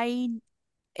 I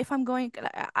if I'm going,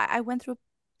 I went through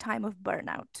a time of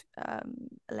burnout,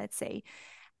 let's say,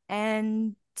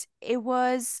 and it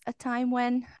was a time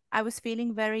when I was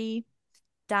feeling very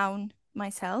down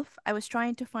myself. I was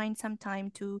trying to find some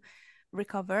time to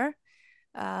recover,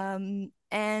 and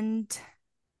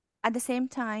at the same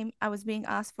time I was being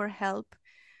asked for help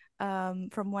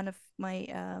from one of my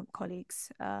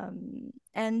colleagues,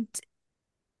 and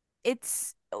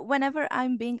it's whenever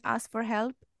I'm being asked for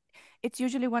help, it's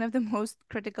usually one of the most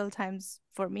critical times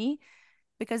for me,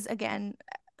 because again,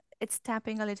 it's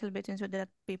tapping a little bit into that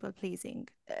people pleasing.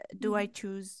 Do I Mhm.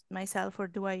 choose myself or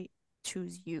do I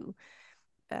choose you,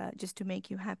 just to make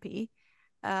you happy?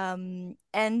 And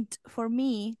for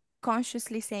me,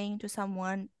 consciously saying to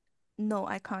someone, no,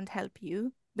 I can't help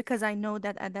you, because I know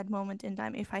that at that moment in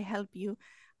time, if I help you,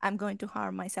 I'm going to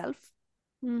harm myself.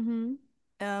 Mhm.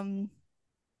 Um,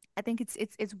 I think it's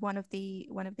one of the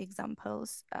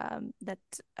examples that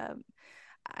um,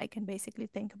 I can basically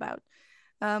think about.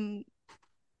 Um,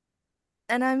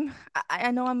 and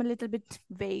I know I'm a little bit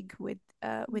vague with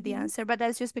the Mhm. answer, but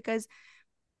that's just because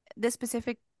the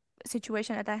specific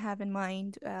situation that I have in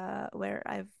mind, where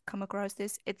I've come across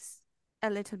this, it's a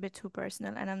little bit too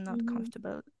personal, and I'm not Mhm.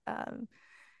 comfortable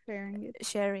Sharing it.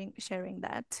 sharing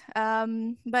that.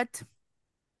 But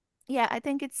yeah, I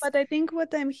think it's But I think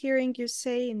what I'm hearing you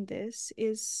say in this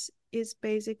is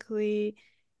basically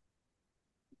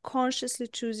consciously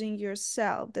choosing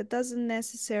yourself. That doesn't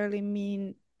necessarily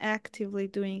mean actively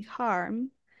doing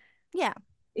harm. yeah,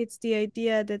 It's the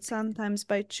idea that sometimes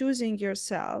by choosing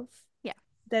yourself, yeah,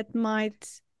 that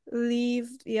might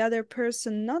leave the other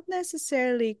person not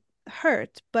necessarily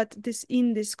hurt, but this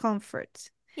in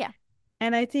discomfort. yeah,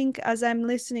 And I think as I'm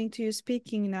listening to you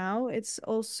speaking now, it's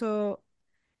also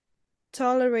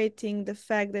tolerating the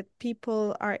fact that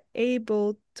people are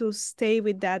able to stay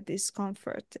with that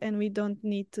discomfort and we don't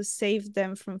need to save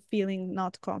them from feeling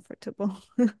not comfortable.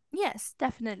 yes,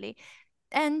 definitely.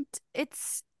 And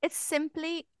it's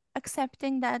simply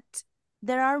accepting that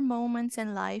there are moments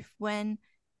in life when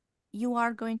you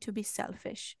are going to be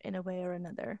selfish in a way or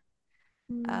another.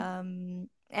 Mm.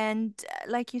 And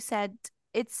like you said,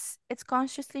 it's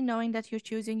consciously knowing that you're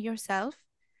choosing yourself,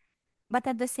 but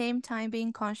at the same time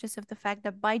being conscious of the fact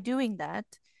that by doing that,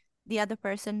 the other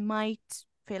person might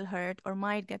feel hurt or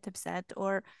might get upset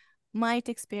or might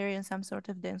experience some sort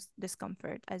of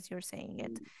discomfort, as you're saying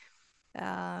it.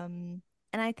 Um,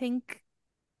 and I think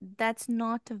that's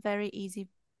not a very easy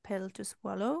pill to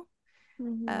swallow,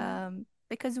 Mhm.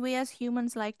 because we as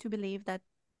humans like to believe that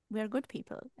we are good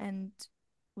people and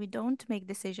we don't make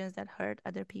decisions that hurt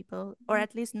other people, or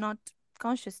at least not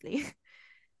consciously.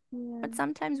 Yeah. But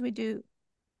sometimes we do.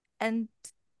 And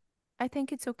I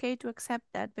think it's okay to accept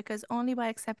that, because only by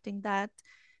accepting that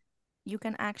you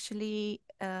can actually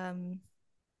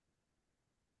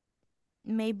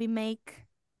maybe make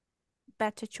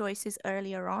better choices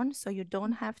earlier on so you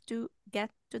don't have to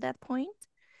get to that point.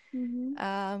 Mhm.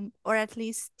 Or at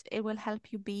least it will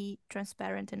help you be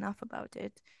transparent enough about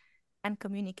it and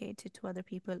communicate it to other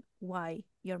people why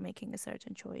you're making a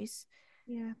certain choice.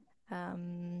 Yeah.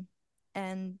 Um,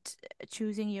 and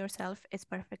choosing yourself is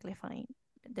perfectly fine.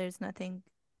 There's nothing.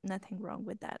 nothing wrong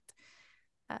with that.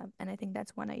 And I think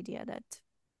that's one idea that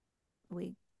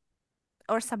we,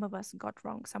 or some of us, got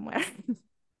wrong somewhere.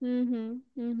 Mm-hmm.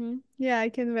 Mm-hmm. Yeah, I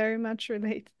can very much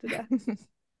relate to that.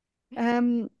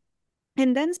 Um,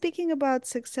 and then speaking about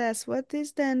success, what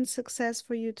is then success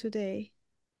for you today?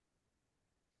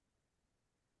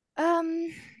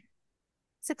 um,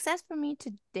 Success for me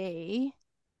today,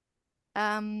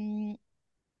 um,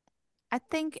 I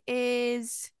think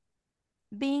is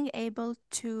being able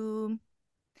to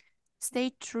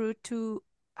stay true to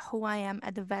who I am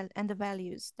at and the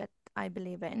values that I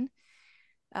believe in.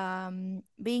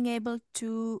 Being able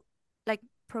to like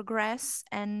progress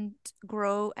and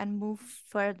grow and move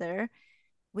further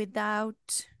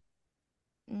without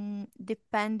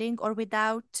depending or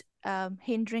without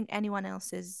hindering anyone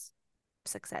else's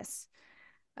success.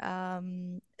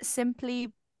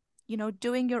 Simply,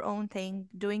 doing your own thing,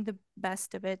 doing the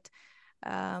best of it,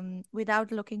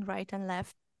 without looking right and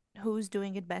left, who's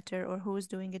doing it better or who's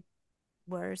doing it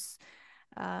worse,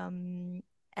 um,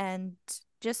 and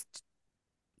just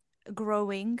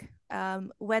growing,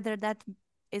 whether that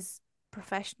is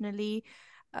professionally,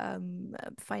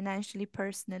 financially,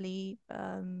 personally.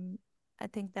 I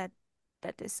think that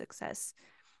that is success.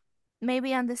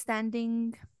 Maybe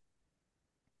understanding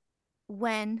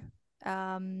when,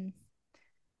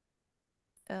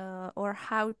 or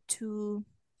how to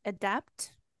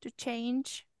adapt to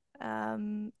change,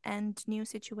 and new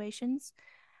situations.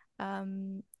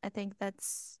 I think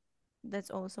that's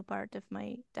also part of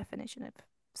my definition of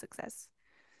success.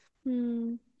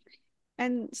 Hmm.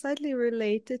 And slightly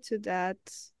related to that,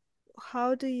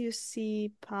 how do you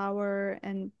see power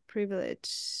and privilege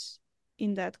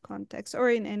in that context or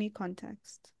in any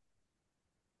context?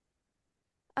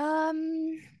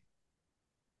 Um,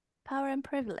 Power and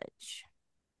privilege.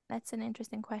 That's an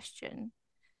interesting question.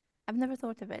 I've never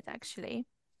thought of it actually.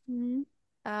 Hmm.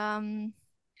 Um,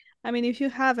 I mean, if you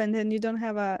haven't and you don't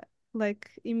have a like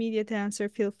immediate answer,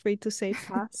 feel free to say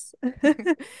pass.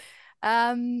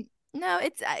 no,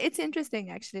 it's interesting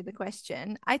actually, the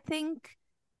question. I think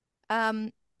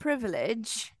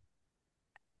privilege,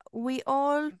 we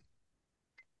all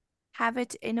have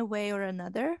it in a way or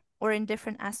another, or in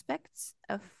different aspects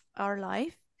of our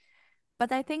life.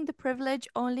 But I think the privilege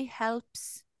only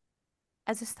helps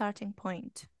as a starting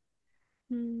point.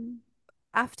 Hmm.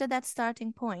 After that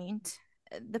starting point,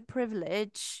 the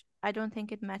privilege, I don't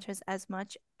think it matters as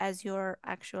much as your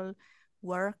actual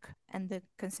work and the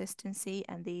consistency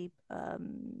and the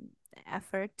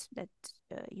effort that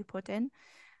you put in.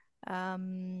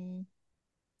 Um,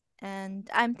 and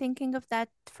I'm thinking of that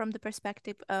from the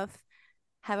perspective of,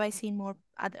 have I seen more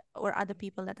other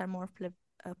people that are more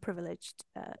privileged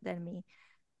than me?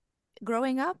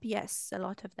 Growing up, yes, a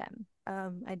lot of them.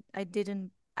 I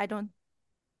don't,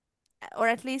 or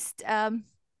at least,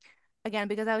 again,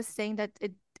 because I was saying that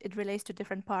it relates to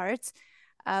different parts.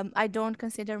 I don't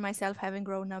consider myself having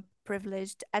grown up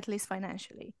privileged, at least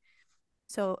financially.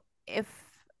 So if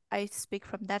I speak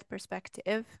from that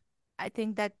perspective, I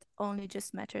think that only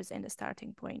just matters in the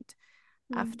starting point.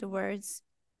 Hmm. Afterwards,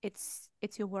 it's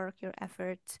your work, your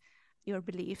effort, your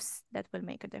beliefs that will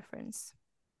make a difference.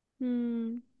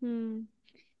 Hmm. Hmm.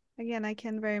 Again, I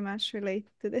can very much relate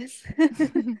to this.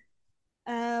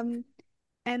 Um,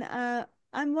 and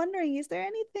I'm wondering, is there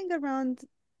anything around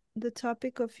the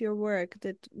topic of your work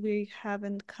that we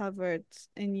haven't covered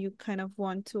and you kind of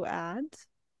want to add?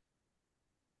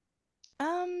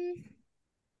 um,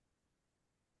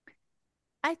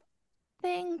 I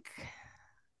think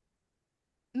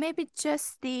maybe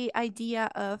just the idea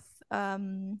of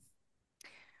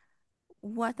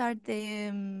what are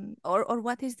the or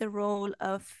what is the role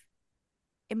of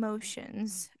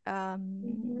emotions,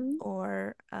 Mm-hmm.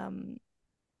 or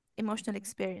emotional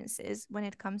experiences when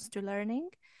it comes to learning,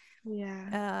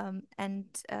 Yeah. and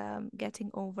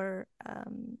getting over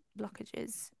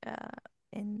blockages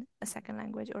in a second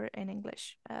language or in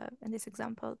English, in this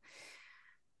example.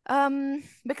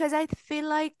 Because I feel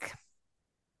like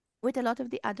with a lot of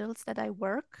the adults that I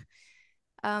work,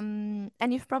 and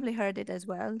you've probably heard it as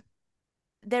well,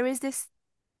 there is this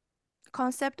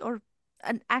concept or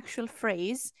an actual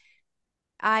phrase: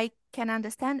 I can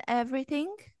understand everything,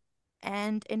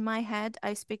 and in my head,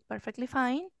 I speak perfectly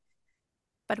fine.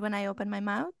 But when I open my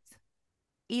mouth,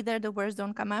 either the words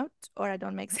don't come out or I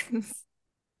don't make sense.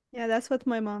 Yeah, that's what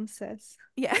my mom says.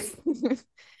 Yes.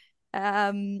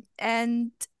 And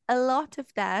a lot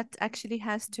of that actually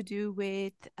has to do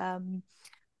with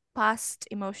past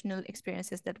emotional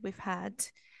experiences that we've had,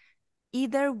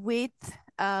 either with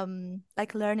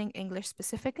like learning English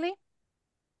specifically,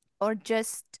 or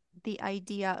just the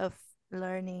idea of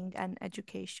learning and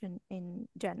education in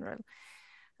general.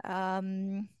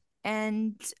 Um,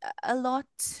 and a lot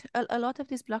of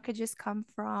these blockages come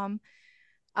from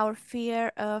our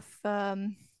fear of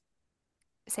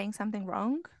saying something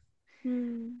wrong,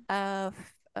 Mm. of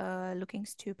looking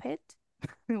stupid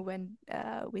when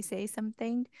we say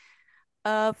something,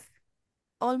 of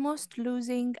almost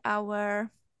losing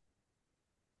our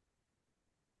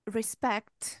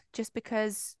respect just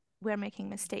because we're making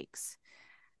mistakes.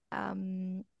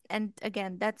 And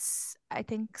again, that's, I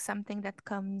think, something that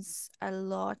comes a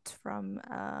lot from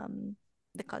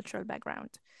the cultural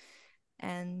background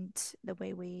and the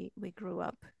way we grew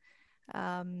up.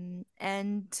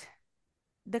 And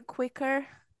the quicker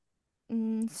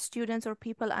students or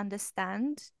people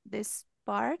understand this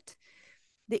part,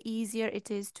 the easier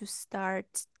it is to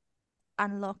start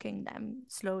unlocking them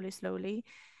slowly, slowly,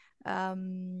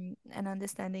 and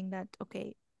understanding that,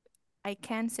 okay, I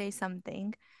can say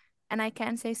something and I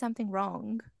can say something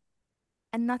wrong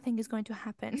and nothing is going to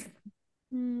happen.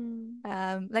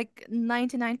 Mm. Like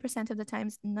 99% of the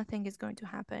times, nothing is going to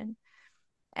happen.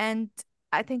 And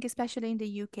I think, especially in the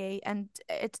UK, and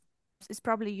it's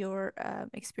probably your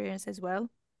experience as well,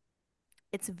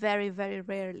 it's very, very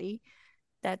rarely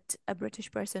that a British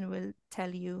person will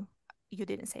tell you, you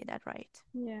didn't say that right.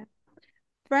 Yeah.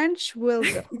 French will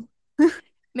though.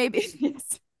 Maybe,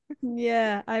 yes.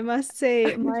 Yeah, I must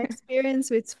say my experience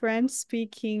with French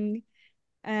speaking,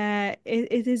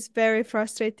 it is very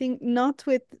frustrating. Not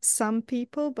with some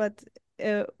people, but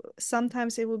uh,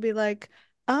 sometimes it will be like,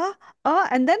 ah, ah,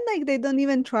 and then like they don't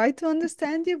even try to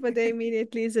understand you, but they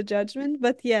immediately is a judgment.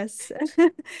 But yes,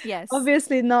 Yes.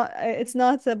 obviously not. It's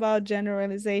not about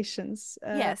generalizations.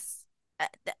 Yes.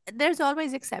 There's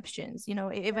always exceptions,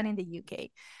 Yeah, even in the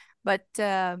UK. But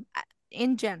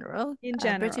in general, in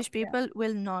general, British yeah, people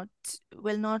will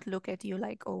not look at you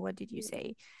like, "Oh, what did you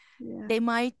say?" yeah, They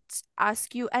might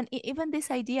ask you, and even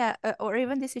this idea, or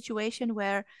even this situation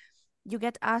where you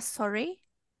get asked, "Sorry,"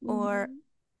 or hmm,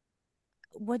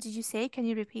 "What did you say? Can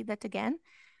you repeat that again?"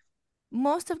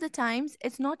 Most of the times,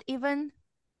 it's not even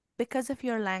because of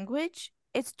your language.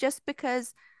 It's just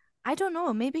because, I don't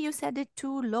know, maybe you said it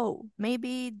too low.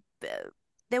 Maybe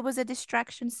there was a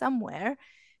distraction somewhere,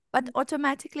 but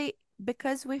automatically,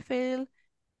 because we feel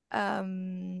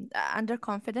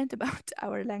underconfident about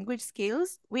our language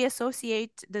skills, we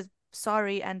associate the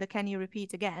sorry and the can you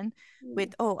repeat again yeah,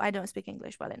 with, oh, I don't speak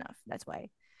English well enough. That's why.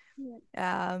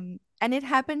 yeah. And it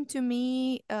happened to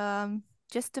me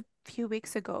just a few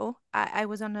weeks ago. I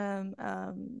was on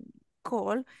a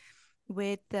call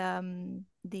with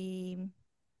the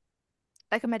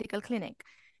like a medical clinic,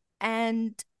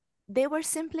 and they were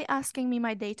simply asking me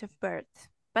my date of birth.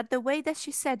 But the way that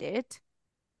she said it,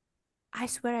 I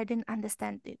swear I didn't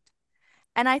understand it.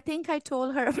 And I think I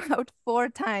told her about 4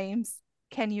 times,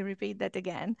 can you repeat that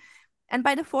again? And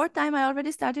by the fourth time, I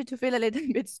already started to feel a little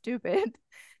bit stupid.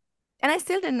 And I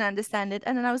still didn't understand it.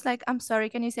 And then I was like, I'm sorry,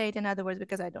 can you say it in other words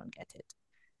because I don't get it?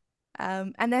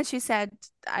 And then she said,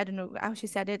 I don't know how she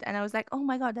said it. And I was like, oh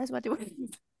my God, that's what it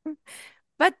was.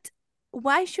 But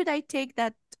why should I take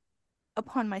that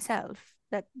upon myself?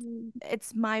 That Mm,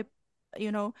 it's my,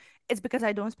 you know, it's because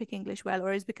I don't speak English well,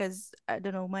 or it's because, I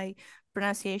don't know, my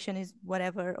pronunciation is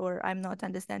whatever, or I'm not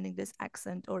understanding this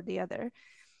accent or the other.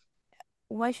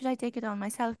 Why should I take it on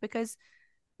myself? Because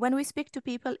when we speak to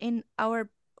people in our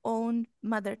own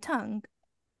mother tongue,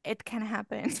 it can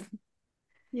happen.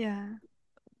 yeah.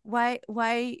 Why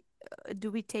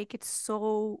do we take it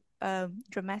so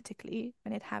dramatically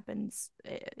when it happens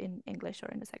in English or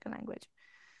in the second language?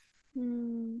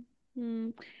 Mm,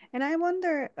 mm. And I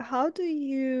wonder, how do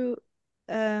you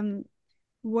um,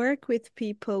 work with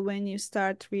people when you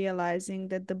start realizing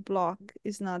that the block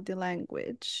is not the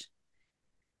language,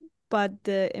 but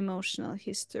the emotional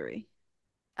history?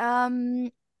 Um,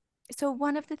 so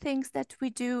one of the things that we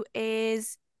do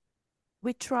is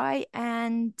we try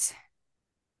and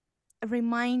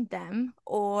remind them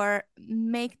or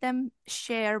make them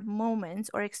share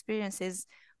moments or experiences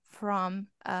from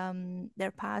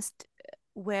their past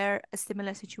where a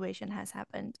similar situation has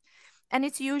happened. And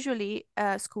it's usually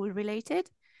school related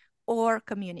or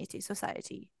community,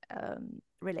 society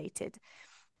related.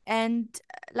 And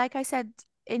like I said,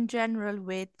 in general,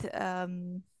 with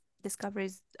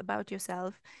discoveries about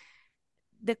yourself,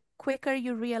 the quicker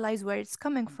you realize where it's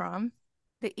coming from,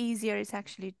 the easier it's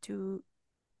actually to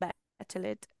battle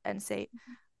it and say,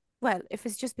 well, if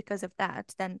it's just because of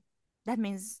that, then that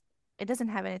means it doesn't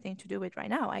have anything to do with right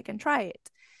now. I can try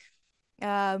it.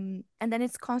 And then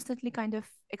it's constantly kind of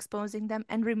exposing them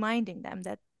and reminding them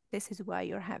that this is why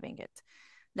you're having it.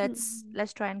 Mm,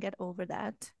 Let's try and get over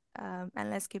that, and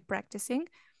let's keep practicing.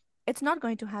 It's not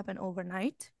going to happen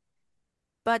overnight,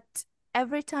 but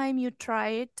every time you try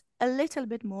it a little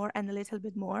bit more and a little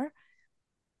bit more,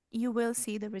 you will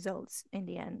see the results in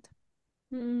the end.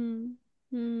 Mm,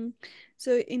 mm.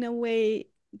 So in a way,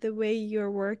 the way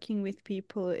you're working with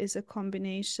people is a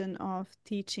combination of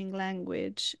teaching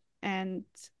language and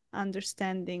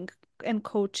understanding and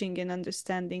coaching and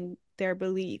understanding their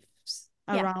beliefs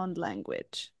Yeah, around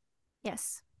language.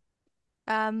 yes.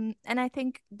 And I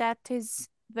think that is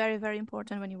very, very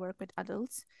important when you work with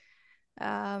adults.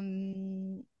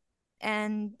 Um,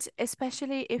 and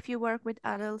especially if you work with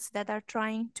adults that are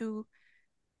trying to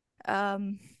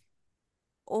um,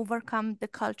 overcome the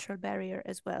cultural barrier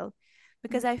as well.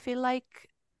 Because I feel like,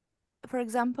 for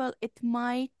example, it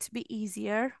might be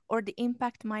easier or the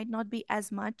impact might not be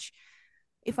as much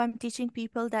if I'm teaching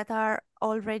people that are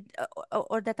already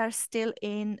or that are still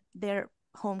in their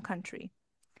home country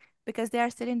because they are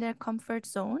still in their comfort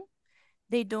zone.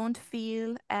 They don't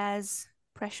feel as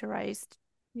pressurized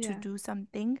to Yeah. do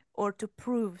something or to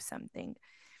prove something.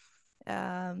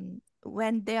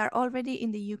 When they are already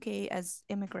in the UK as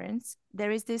immigrants,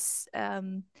 there is this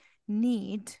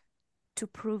need to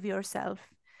prove yourself.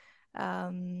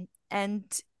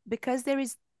 And because there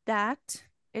is that,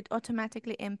 it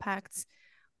automatically impacts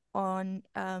on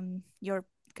your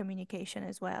communication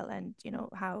as well, and you know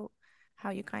how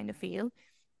you kind of feel.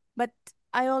 But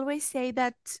I always say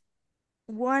that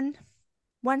one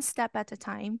one step at a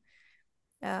time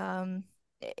um,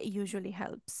 usually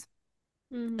helps.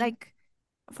 Mm-hmm. Like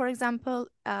for example,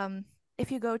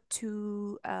 if you go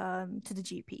to the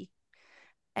GP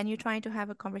and you're trying to have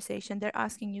a conversation, they're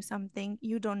asking you something,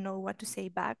 you don't know what to say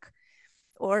back,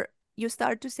 or you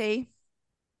start to say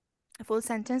a full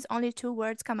sentence, only two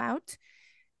words come out,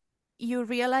 you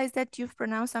realize that you've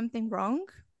pronounced something wrong,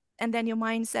 and then your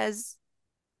mind says,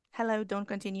 hello, don't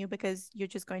continue because you're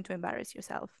just going to embarrass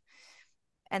yourself.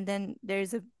 And then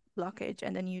there's a blockage,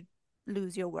 and then you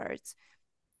lose your words.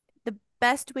 The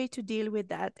best way to deal with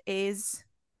that is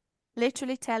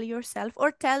literally tell yourself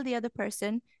or tell the other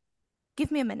person,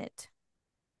 give me a minute,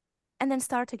 and then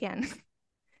start again.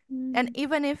 And Mm,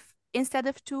 even if instead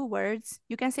of two words,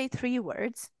 you can say three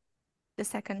words the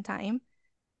second time,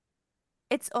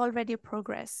 it's already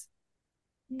progress.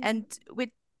 yeah. And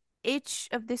with each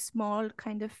of these small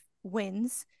kind of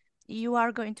wins, you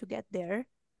are going to get there.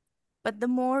 But the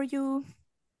more you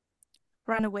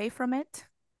run away from it,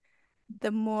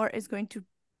 the more it's going to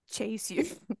chase you,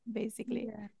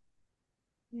 basically. Yeah.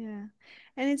 Yeah.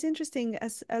 And it's interesting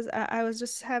as I was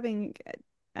just having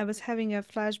I was having a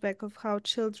flashback of how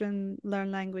children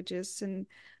learn languages and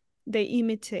they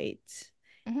imitate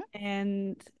Hmm.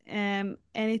 and and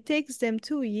it takes them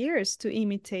 2 years to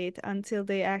imitate until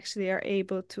they actually are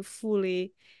able to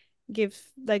fully give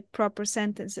like proper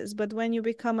sentences. But when you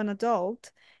become an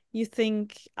adult, you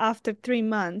think after 3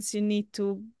 months you need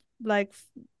to like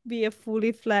be a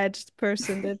fully fledged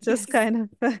person that just Yes. kind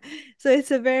of so it's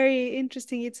a very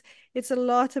interesting it's a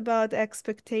lot about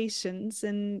expectations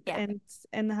Yeah.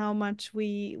 and how much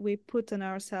we put on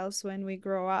ourselves when we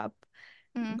grow up.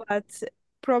 Mhm. But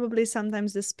probably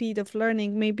sometimes the speed of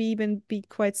learning maybe even be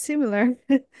quite similar.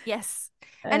 Yes.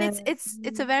 And uh,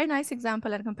 it's a very nice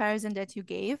example and comparison that you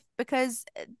gave because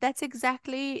that's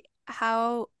exactly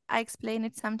how I explain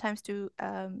it sometimes to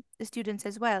the students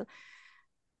as well.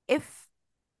 If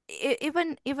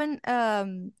even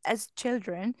as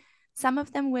children, some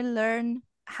of them will learn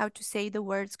how to say the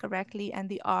words correctly and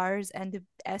the R's and the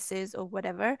S's or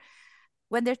whatever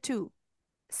when they're two.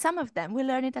 Some of them will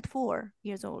learn it at 4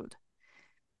 years old,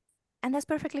 and that's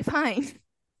perfectly fine.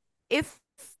 If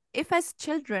if as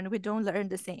children we don't learn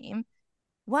the same,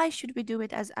 why should we do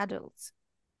it as adults?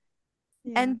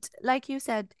 yeah, And like you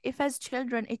said, if as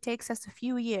children it takes us a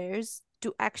few years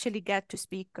to actually get to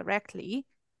speak correctly,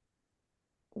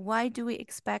 why do we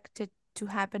expect it to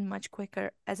happen much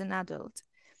quicker as an adult?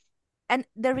 And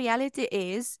the reality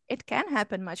is, it can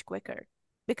happen much quicker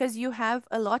because you have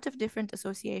a lot of different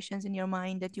associations in your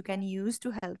mind that you can use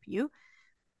to help you.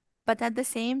 But at the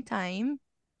same time,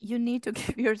 you need to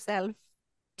give yourself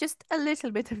just a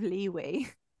little bit of leeway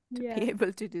to be yeah,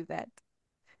 able to do that.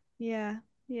 yeah,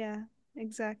 yeah,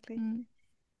 exactly. Mm.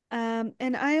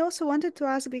 And I also wanted to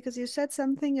ask because you said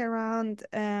something around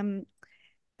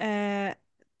uh,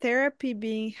 therapy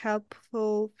being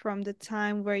helpful from the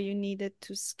time where you needed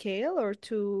to scale or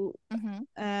to, Hmm.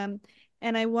 um,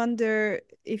 and I wonder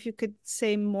if you could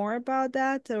say more about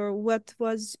that or what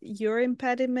was your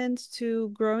impediment to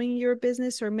growing your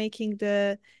business or making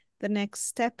the next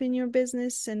step in your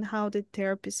business and how did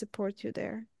therapy support you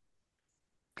there?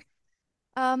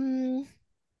 Um,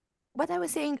 what I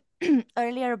was saying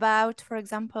earlier about, for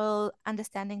example,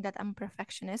 understanding that I'm a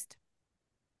perfectionist,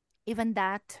 even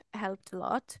that helped a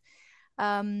lot.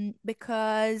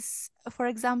 Because, for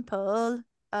example,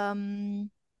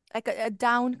 like a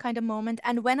down kind of moment,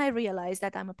 and when I realized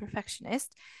that I'm a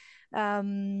perfectionist,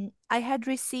 I had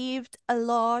received a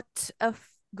lot of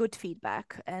good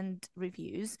feedback and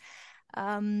reviews.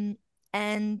 Um,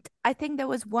 and I think there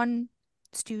was one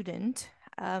student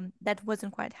that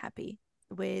wasn't quite happy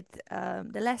with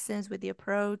the lessons, with the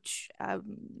approach,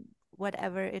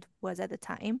 whatever it was at the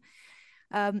time.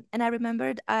 And I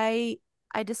remembered I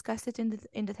discussed it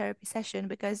in the therapy session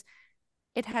because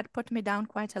it had put me down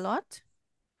quite a lot.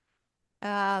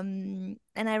 And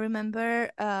I remember,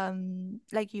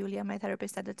 like Julia, my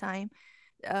therapist at the time,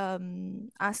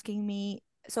 asking me,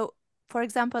 so for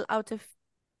example, out of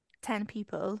 10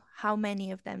 people, how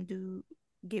many of them do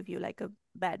give you like a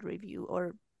bad review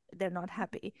or they're not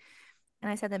happy?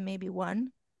 And I said that maybe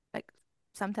one, like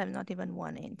sometimes not even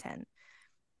one in 10.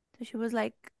 So she was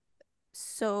like,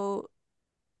 so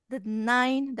the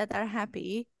nine that are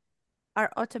happy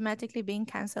are automatically being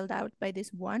canceled out by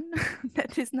this one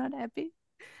that is not happy?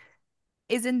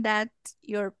 Isn't that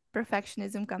your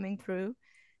perfectionism coming through?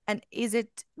 And is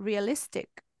it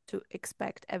realistic to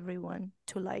expect everyone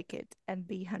to like it and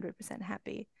be 100%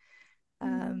 happy?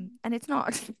 Mm. And it's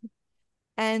not.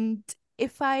 And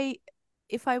if I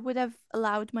if I would have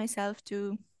allowed myself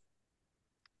to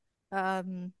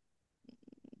um,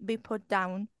 be put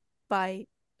down by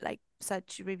like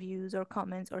such reviews or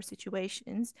comments or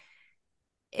situations,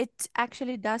 it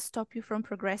actually does stop you from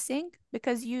progressing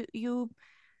because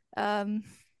um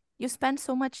you spend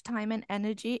so much time and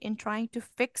energy in trying to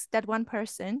fix that one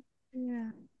person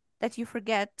Yeah. that you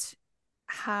forget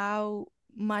how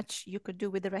much you could do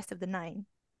with the rest of the nine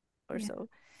or Yeah. so.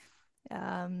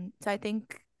 So I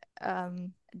think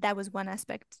that was one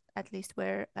aspect, at least,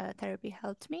 where therapy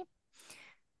helped me.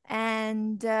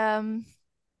 And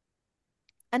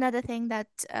another thing that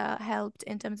helped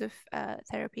in terms of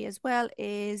therapy as well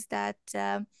is that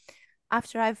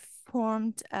after I've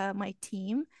formed my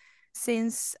team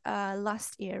since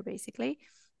last year, basically,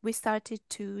 we started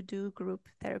to do group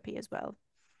therapy as well.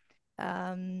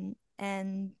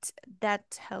 And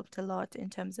that helped a lot in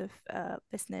terms of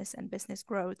business and business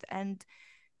growth and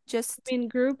just In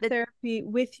group the, therapy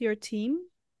with your team?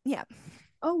 yeah,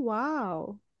 Oh,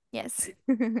 wow. yes.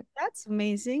 That's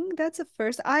amazing. That's a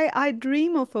first. I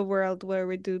dream of a world where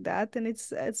we do that, and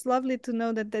it's lovely to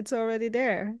know that that's already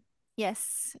there.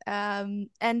 Yes. And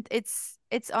it's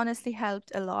honestly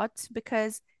helped a lot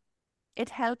because it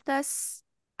helped us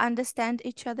understand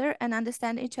each other and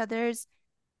understand each other's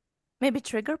maybe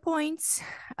trigger points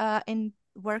in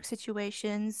work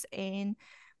situations, in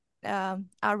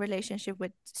our relationship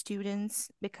with students,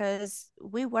 because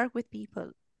we work with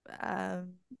people.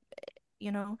 Um,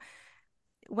 you know,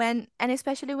 when and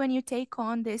especially when you take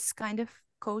on this kind of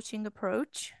coaching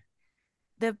approach,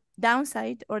 the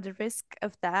downside or the risk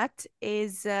of that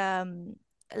is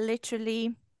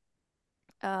literally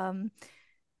um,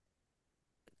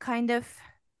 kind of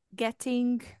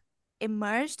getting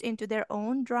immersed into their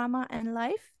own drama and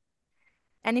life.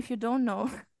 And if you don't know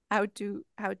how to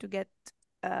get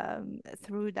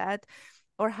through that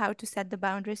or how to set the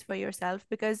boundaries for yourself,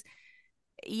 because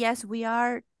yes, we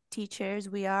are teachers,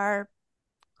 we are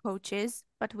coaches,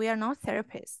 but we are not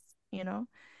therapists, you know.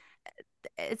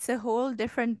 It's a whole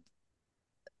different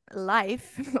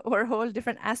life or a whole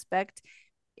different aspect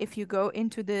if you go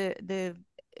into the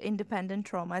independent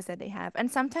traumas that they have, and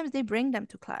sometimes they bring them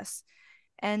to class,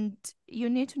 and you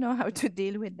need to know how to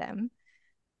deal with them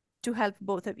to help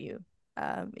both of you,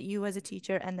 you as a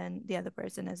teacher and then the other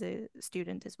person as a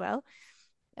student as well.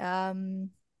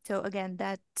 So again,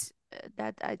 that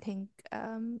I think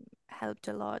helped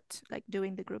a lot, like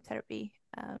doing the group therapy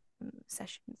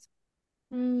sessions.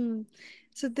 Mm.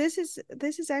 So this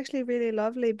is actually really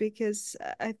lovely because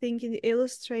I think it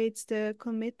illustrates the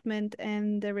commitment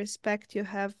and the respect you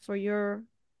have for your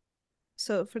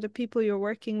so for the people you're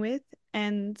working with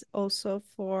and also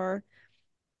for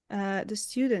the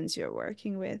students you're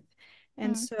working with.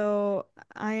 And Mm, so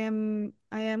I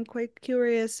am quite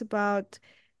curious about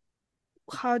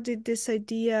how did this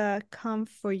idea come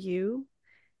for you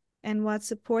and what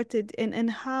supported and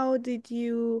how did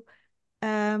you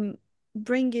um,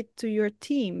 bring it to your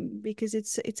team because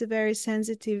it's a very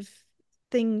sensitive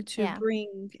thing to yeah.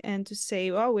 bring and to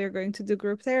say, "Oh, we're going to do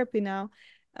group therapy now."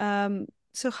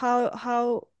 So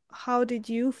how did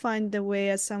you find the way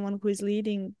as someone who is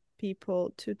leading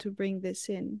people to bring this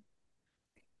in?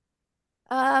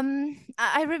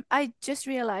 I just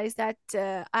realized that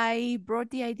I brought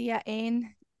the idea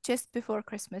in just before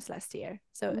Christmas last year,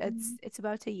 so Mhm. it's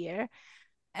about a year.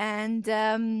 And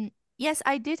Yes,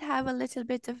 I did have a little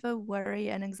bit of a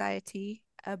worry and anxiety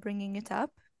bringing it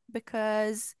up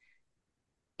because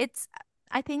it's,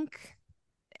 I think,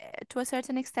 to a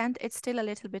certain extent, it's still a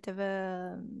little bit of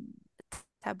a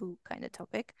taboo kind of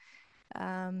topic.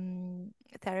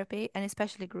 Therapy, and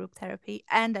especially group therapy,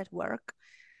 and at work,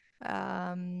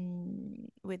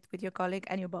 with your colleague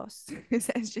and your boss,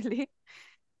 essentially.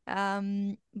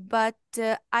 But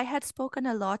I had spoken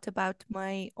a lot about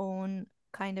my own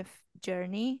kind of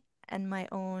journey and my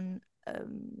own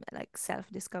like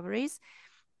self-discoveries.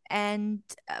 And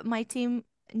my team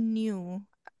knew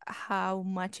how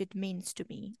much it means to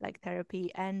me, like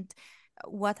therapy, and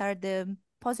what are the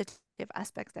positive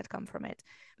aspects that come from it.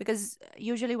 Because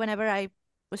usually, whenever I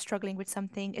was struggling with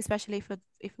something, especially if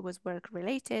it was work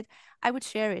related, I would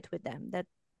share it with them that,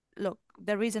 look,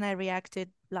 the reason I reacted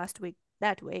last week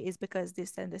that way is because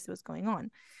this and this was going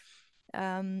on.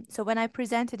 So when I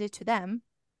presented it to them,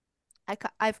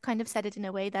 I've kind of said it in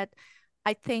a way that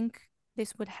I think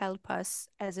this would help us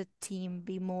as a team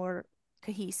be more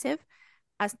cohesive,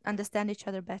 as understand each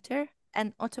other better,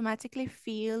 and automatically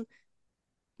feel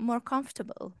more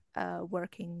comfortable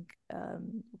working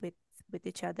with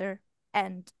each other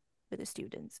and with the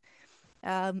students.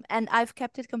 And I've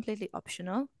kept it completely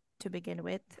optional to begin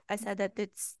with. I said that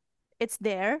it's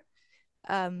there.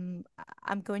 I'm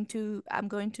going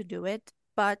to do it,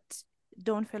 but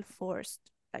don't feel forced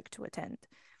like to attend.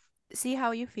 See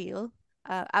how you feel.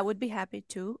 I would be happy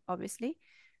to, obviously,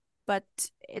 but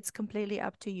it's completely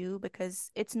up to you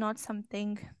because it's not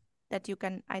something that you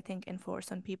can, I think,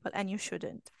 enforce on people, and you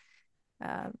shouldn't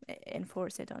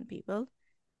enforce it on people.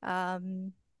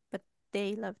 Um, but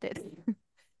they loved it.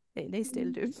 They still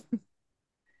Mm. do.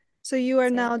 So you are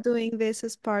So now doing this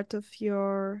as part of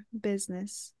your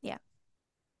business. yeah.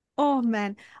 Oh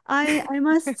man, I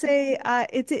must say,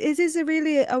 it is a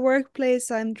really a workplace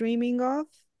I'm dreaming of,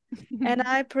 and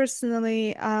I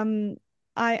personally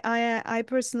I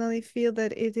personally feel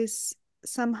that it is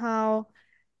somehow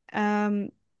um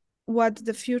what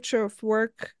the future of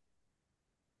work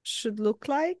should look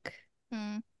like.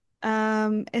 Mm,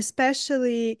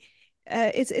 Especially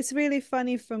it's really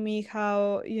funny for me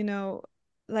how,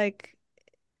 like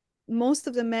most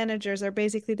of the managers are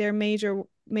basically their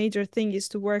major thing is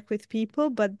to work with people,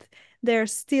 but they're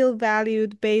still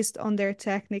valued based on their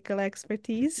technical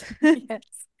expertise. yes.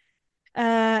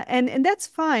 And that's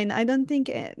fine. I don't think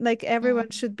like Mm, everyone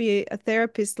should be a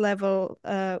therapist level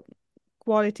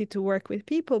quality to work with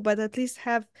people, but at least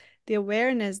have the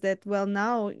awareness that, well,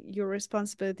 now your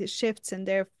responsibility shifts, and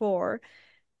therefore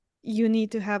you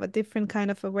need to have a different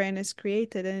kind of awareness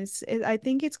created. And I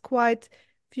think it's quite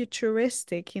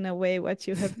futuristic in a way what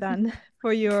you have done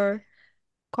for your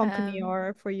company um,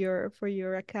 or for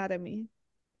your academy.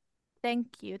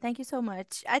 thank you. Thank you so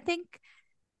much. I think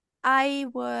I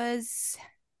was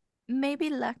maybe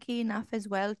lucky enough as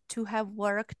well to have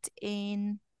worked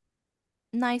in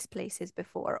nice places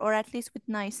before, or at least with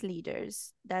nice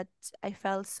leaders that I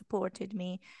felt supported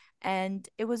me. And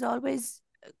it was always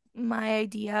my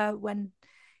idea when,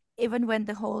 even when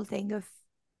the whole thing of,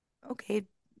 okay,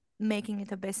 making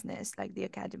it a business like the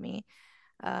academy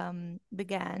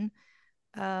began,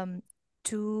 um,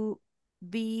 to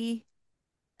be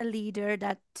a leader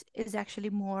that is actually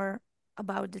more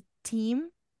about the team,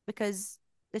 because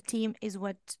the team is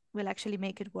what will actually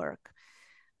make it work.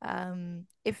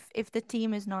 If the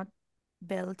team is not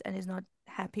built and is not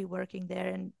happy working there,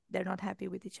 and they're not happy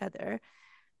with each other,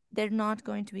 they're not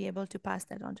going to be able to pass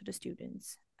that on to the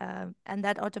students, and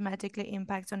that automatically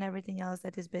impacts on everything else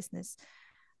that is business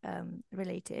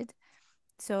related.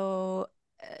 So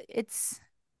it's,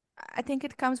 I think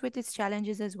it comes with its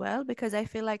challenges as well, because I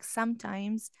feel like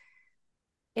sometimes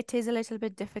it is a little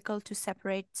bit difficult to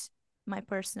separate my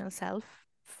personal self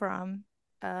from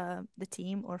the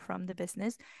team or from the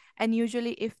business. And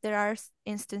usually, if there are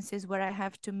instances where I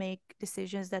have to make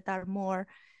decisions that are more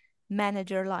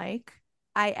manager like,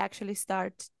 I actually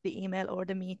start the email or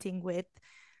the meeting with,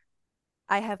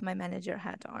 I have my manager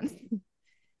hat on.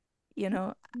 you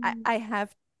know, Mm. I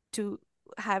have to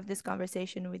have this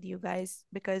conversation with you guys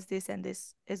because this and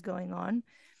this is going on.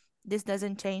 This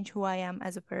doesn't change who I am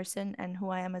as a person and who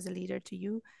I am as a leader to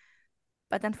you,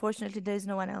 but unfortunately there's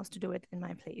no one else to do it in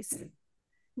my place.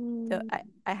 So Mm.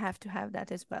 I have to have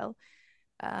that as well.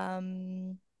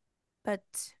 um but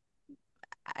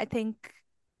I think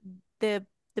the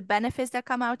the benefits that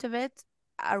come out of it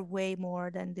are way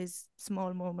more than these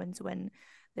small moments when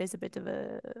there's a bit of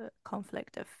a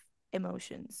conflict of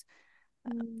emotions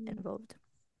Mm. involved.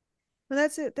 Well,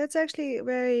 that's actually a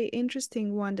very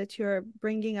interesting one that you're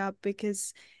bringing up,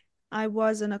 because I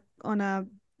was on a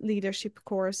leadership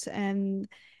course, and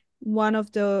one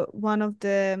of the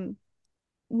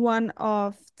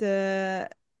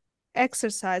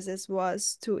exercises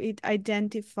was to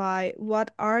identify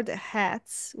what are the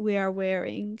hats we are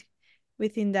wearing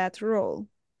within that role,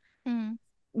 Mm,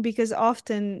 because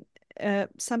often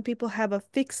some people have a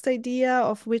fixed idea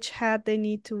of which hat they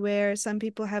need to wear. Some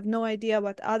people have no idea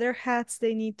what other hats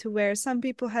they need to wear. Some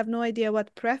people have no idea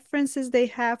what preferences they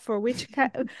have for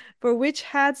for which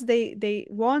hats they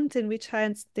want and which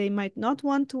hats they might not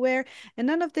want to wear. And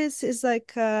none of this is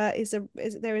like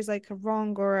there is like a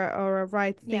wrong or a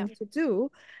right yeah. thing to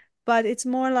do, but it's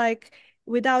more like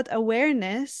without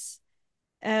awareness,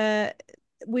 uh,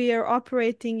 we are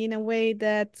operating in a way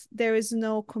that there is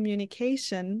no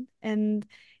communication. And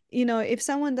if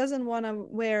someone doesn't want to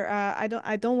wear I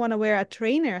don't want to wear a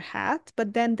trainer hat,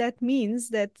 but then that means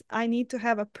that I need to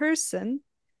have a person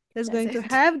that's That's going to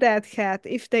it. have that hat.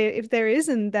 If there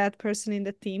isn't that person in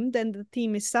the team, then the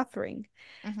team is suffering.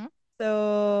 Mm-hmm.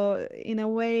 So in a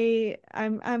way,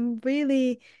 I'm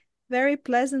really very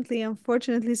pleasantly,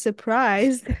 unfortunately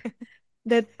surprised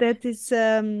that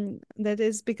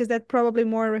is because that probably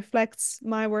more reflects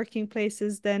my working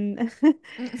places than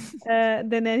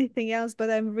anything else. But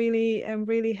I'm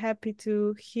really happy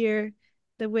to hear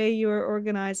the way you're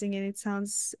organizing, and it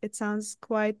sounds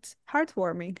quite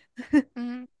heartwarming.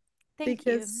 Mm, thank you.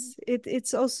 Because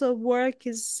it's also work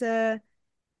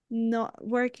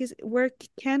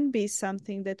can be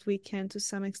something that we can to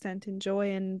some extent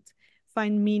enjoy and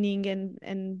find meaning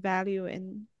and value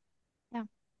in. Yeah.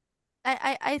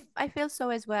 I feel so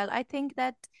as well. I think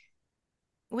that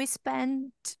we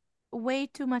spend way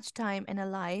too much time in a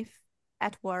life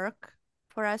at work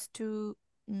for us to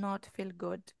not feel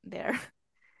good there.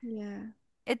 Yeah.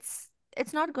 It's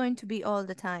not going to be all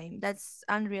the time. That's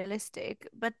unrealistic.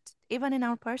 But even in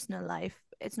our personal life,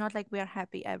 it's not like we are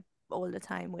happy all the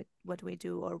time with what we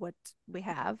do or what we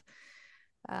have.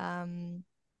 Um,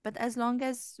 but as long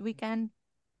as we can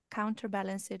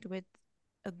counterbalance it with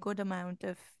a good amount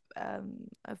of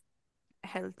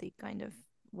healthy kind of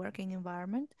working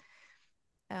environment,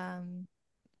 um,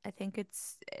 I think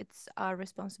it's our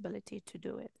responsibility to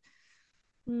do it.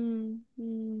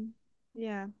 Mm.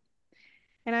 Yeah.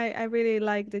 And I really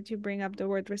like that you bring up the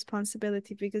word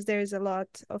responsibility, because there is a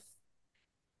lot of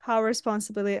how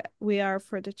responsible we are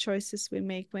for the choices we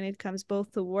make when it comes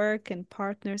both to work and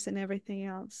partners and everything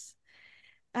else.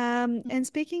 And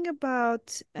speaking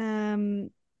about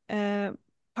uh,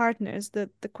 partners, the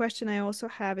question I also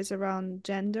have is around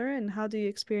gender, and how do you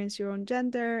experience your own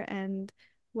gender, and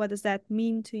what does that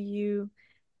mean to you,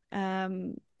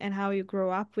 and how you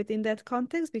grow up within that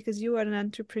context, because you are an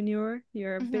entrepreneur,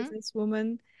 you're a Mm-hmm.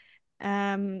 businesswoman,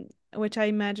 um, which I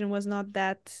imagine was not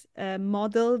that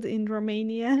modeled in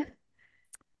Romania.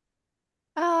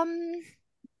 Um,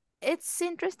 it's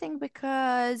interesting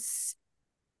because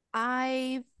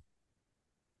I've,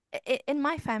 in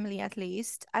my family at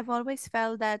least, I've always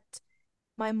felt that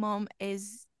my mom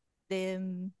is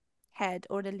the head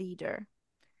or the leader.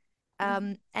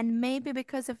 And maybe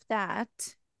because of that,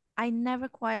 I never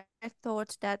quite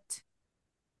thought that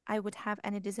I would have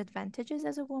any disadvantages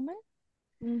as a woman.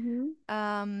 Mm-hmm.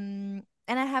 And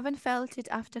I haven't felt it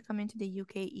after coming to the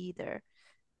UK either.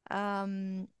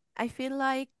 I feel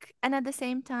like, and at the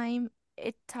same time,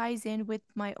 it ties in with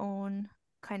my own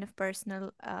kind of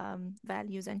personal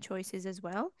values and choices as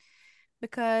well,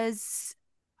 because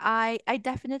I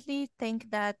definitely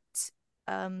think that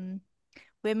um,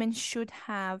 women should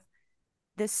have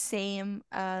the same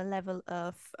level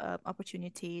of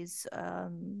opportunities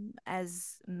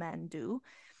as men do.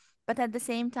 But at the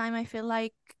same time, I feel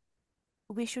like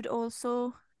we should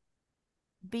also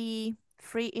be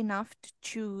free enough to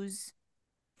choose,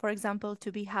 for example,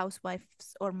 to be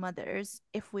housewives or mothers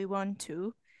if we want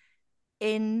to,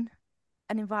 in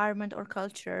an environment or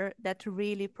culture that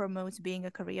really promotes being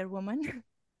a career woman.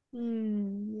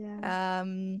 Yeah.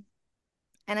 um,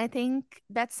 and I think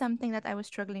that's something that I was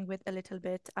struggling with a little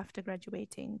bit after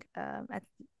graduating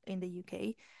in the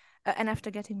UK, and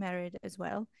after getting married as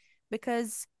well,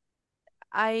 because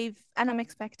and I'm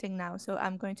expecting now, so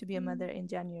I'm going to be a mother in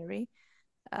January.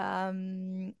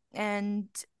 And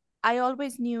I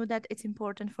always knew that it's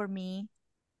important for me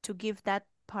to give that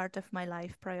part of my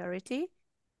life priority,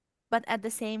 but at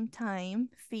the same time,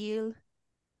 feel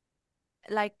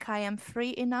like I am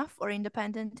free enough or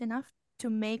independent enough to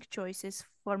make choices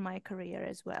for my career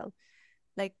as well.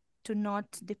 Like to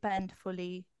not depend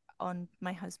fully on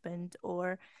my husband,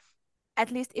 or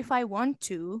at least if I want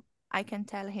to, I can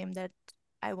tell him that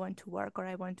I want to work or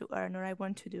I want to earn or I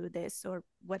want to do this or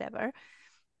whatever,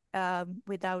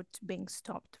 without being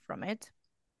stopped from it.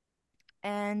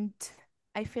 And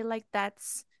I feel like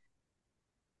that's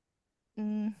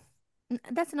mm,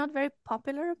 that's not very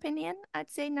popular opinion,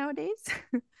 I'd say nowadays,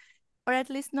 or at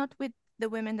least not with the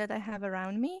women that I have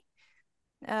around me.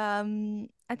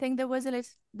 I think there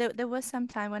was some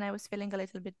time when I was feeling a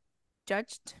little bit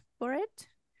judged for it,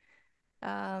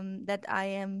 that I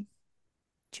am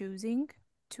choosing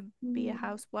to be a Mm,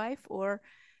 housewife or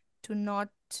to not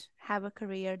have a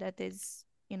career that is,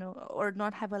 or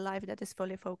not have a life that is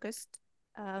fully focused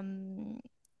um,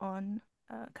 on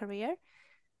career.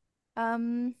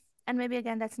 Um, and maybe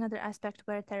again, that's another aspect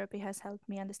where therapy has helped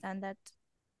me understand that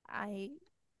I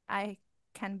I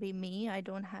can be me. I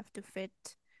don't have to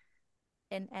fit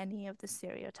in any of the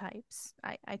stereotypes.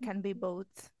 I can be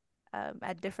both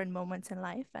at different moments in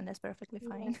life, and that's perfectly yeah.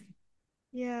 fine.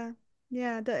 Yeah.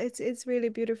 Yeah, it's really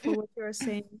beautiful what you're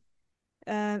saying.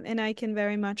 And I can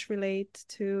very much relate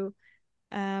to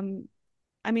um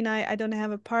I mean I don't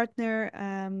have a partner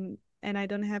and I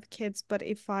don't have kids, but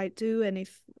if I do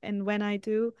and when I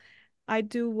do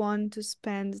want to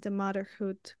spend the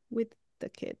motherhood with the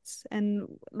kids and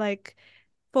like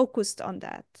focused on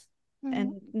that Mm.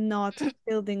 and not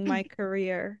building my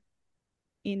career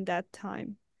in that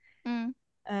time. Mm.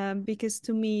 Because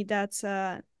to me that's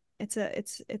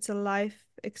it's a life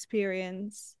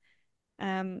experience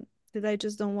um that I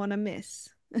just don't want to miss.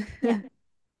 Yeah.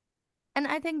 And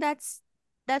I think that's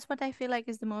what I feel like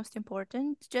is the most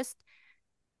important, just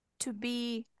to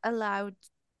be allowed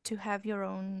to have your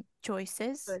own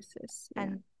choices Versus, yeah.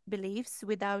 and beliefs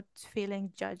without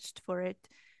feeling judged for it,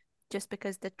 just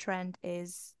because the trend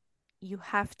is you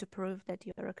have to prove that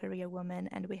you're a career woman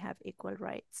and we have equal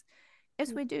rights.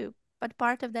 Yes, Mm, we do. But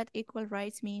part of that equal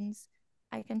rights means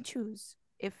I can choose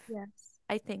if yes.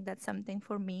 I think that's something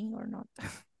for me or not.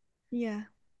 Yeah.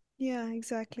 Yeah,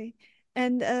 exactly.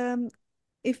 And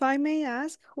if I may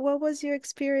ask, what was your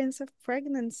experience of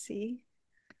pregnancy?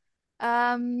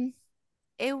 Um,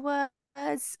 it was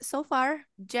so far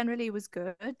generally it was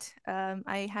good.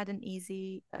 I had an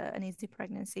easy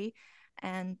pregnancy,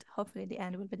 and hopefully the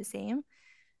end will be the same.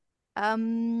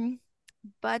 Um,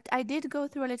 but I did go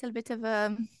through a little bit of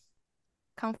a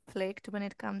conflict when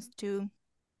it comes to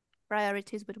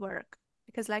priorities with work.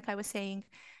 Because, like I was saying,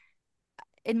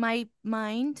 in my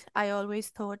mind, I always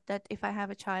thought that if I have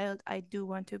a child, I do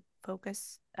want to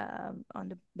focus on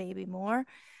the baby more.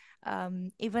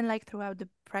 Even like throughout the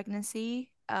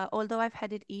pregnancy, although I've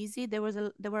had it easy, there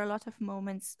were a lot of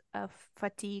moments of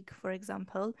fatigue, for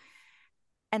example.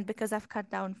 And because I've cut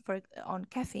down on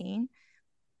caffeine,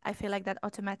 I feel like that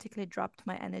automatically dropped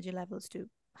my energy levels to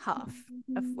half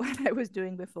of Mhm. what I was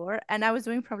doing before. And I was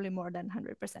doing probably more than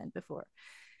 100% before.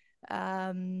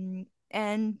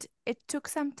 And it took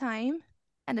some time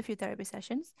and a few therapy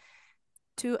sessions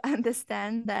to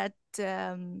understand that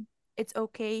it's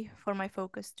okay for my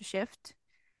focus to shift.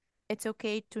 It's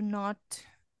okay to not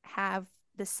have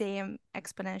the same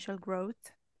exponential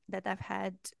growth that I've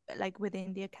had like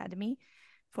within the academy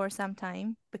for some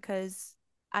time, because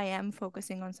I am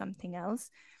focusing on something else,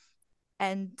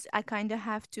 and I kind of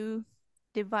have to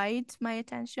divide my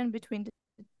attention between the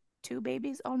two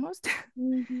babies almost.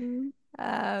 Mhm.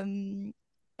 um,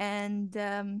 and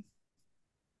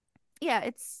yeah,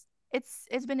 it's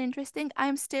been interesting.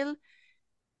 I'm still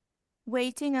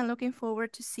waiting and looking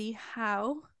forward to see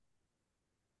how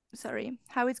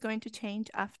it's going to change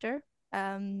after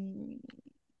um,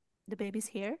 the baby's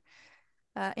here,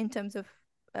 in terms of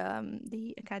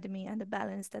the academy and the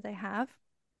balance that I have.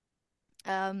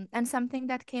 And something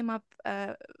that came up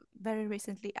very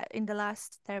recently in the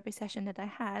last therapy session that I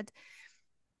had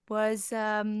was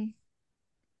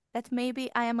that maybe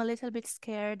I am a little bit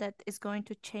scared that is going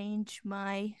to change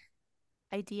my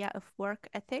idea of work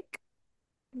ethic,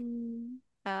 Mm,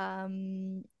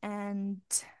 and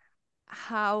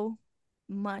how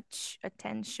much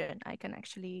attention I can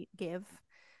actually give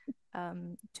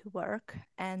to work,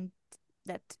 and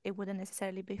that it wouldn't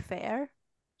necessarily be fair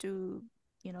to,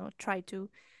 try to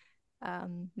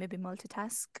maybe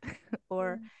multitask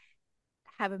or yeah.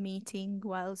 have a meeting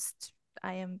whilst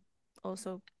I am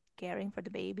also caring for the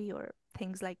baby or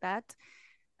things like that,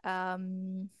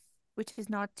 which is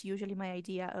not usually my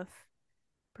idea of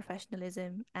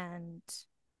professionalism and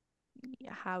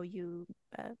how you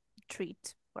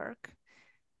treat work.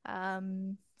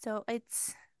 So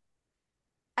it's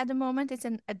at the moment it's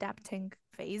an adapting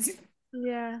phase.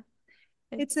 Yeah.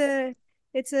 It's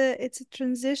It's a it's a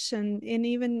transition, and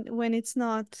even when it's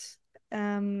not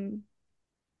um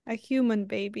a human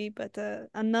baby, but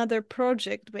another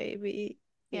project baby,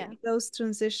 yeah. those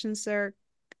transitions are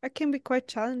can be quite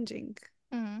challenging.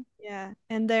 Mm. Yeah,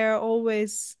 and there are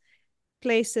always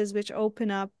places which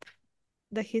open up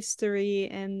the history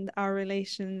and our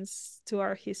relations to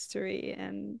our history,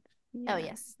 and Oh, Yeah.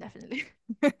 yes, definitely.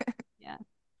 Yeah.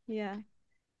 Yeah.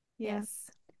 Yeah.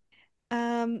 Yes.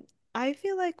 Um, I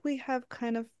feel like we have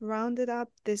kind of rounded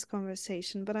up this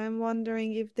conversation, but I'm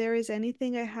wondering if there is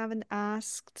anything I haven't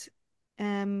asked,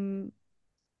 um,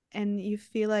 and you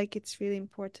feel like it's really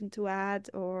important to add,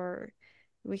 or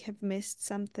we have missed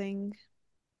something.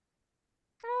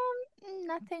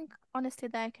 Nothing honestly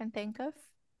that I can think of.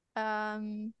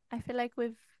 I feel like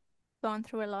we've gone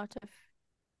through a lot of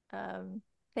um,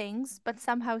 things, but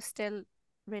somehow still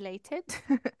related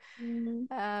Mm.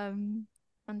 um,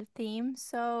 on the theme.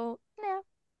 So yeah,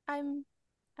 I'm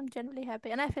I'm generally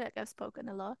happy, and I feel like I've spoken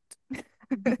a lot.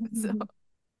 So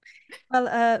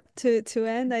Well, to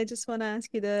end, I just want to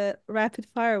ask you the rapid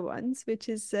fire ones, which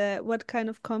is what kind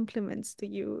of compliments do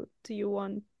you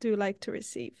like to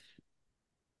receive?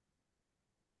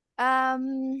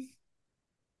 um,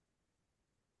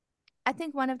 I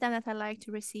think one of them that I like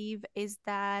to receive is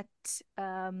that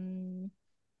um,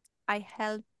 I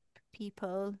help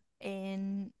people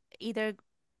in either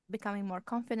becoming more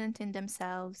confident in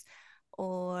themselves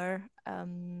or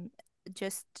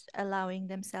just allowing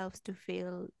themselves to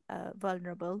feel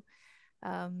vulnerable.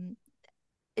 Um,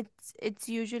 it's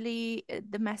usually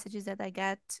the messages that I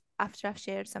get after I've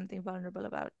shared something vulnerable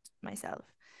about myself.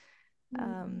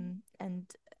 Mm. And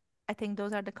I think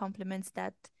those are the compliments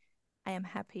that I am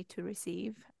happy to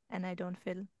receive, and I don't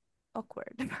feel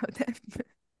awkward about them.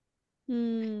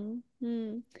 Hmm.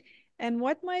 Hmm. And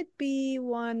what might be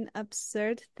one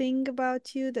absurd thing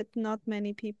about you that not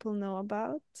many people know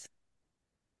about?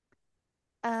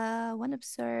 One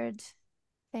absurd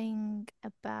thing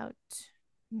about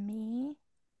me.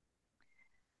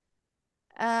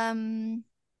 Um,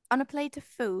 on a plate of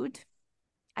food,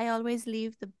 I always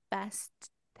leave the best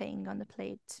thing on the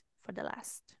plate for the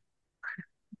last.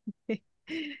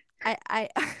 I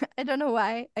I don't know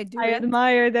why I do I it,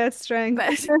 admire that strength.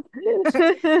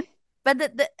 but but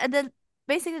the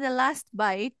basically the last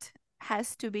bite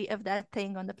has to be of that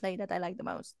thing on the plate that I like the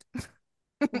most.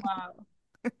 Wow.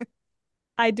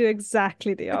 I do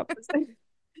exactly the opposite.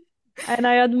 And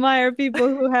I admire people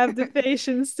who have the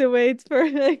patience to wait for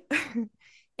like,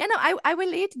 Yeah, no, I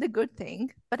will eat the good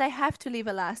thing, but I have to leave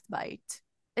a last bite.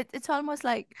 It's almost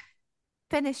like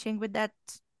finishing with that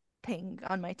thing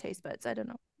on my taste buds. I don't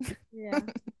know. yeah.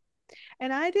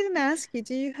 And I didn't ask you,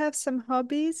 do you have some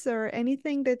hobbies or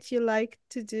anything that you like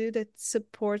to do that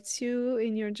supports you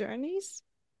in your journeys?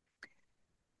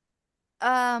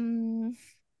 Um,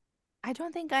 I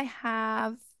don't think I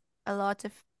have a lot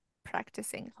of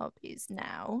practicing hobbies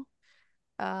now.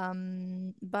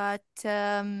 But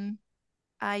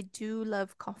I do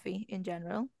love coffee in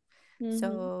general. Mm-hmm.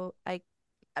 So I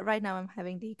right now I'm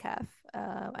having decaf.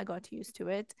 I got used to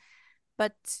it.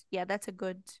 But yeah, that's a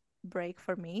good break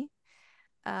for me.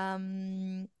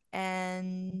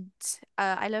 And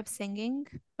I love singing,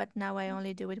 but now I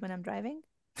only do it when I'm driving.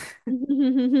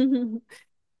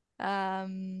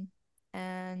 Um,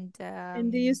 and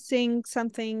And do you sing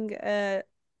something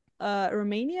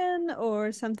Romanian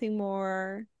or something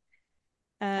more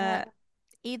uh, uh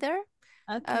either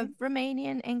okay.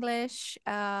 Romanian, English,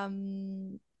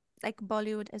 like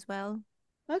Bollywood as well,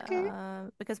 Okay.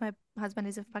 because my husband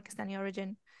is of Pakistani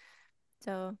origin,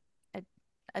 so I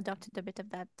adopted a bit of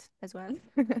that as well.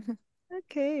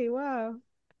 Okay. Wow.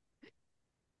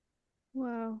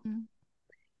 Wow. Mm.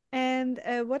 And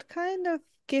what kind of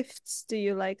gifts do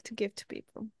you like to give to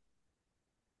people?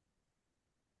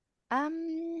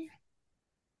 Um,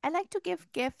 I like to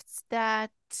give gifts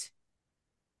that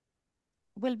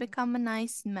will become a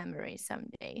nice memory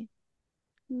someday.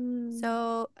 Hmm.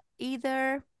 So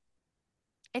either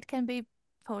it can be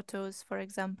photos, for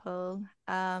example.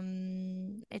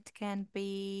 It can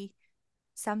be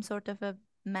some sort of a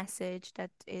message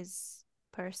that is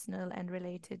personal and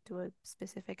related to a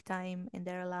specific time in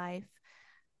their life.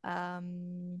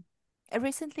 Um,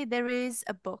 Recently, there is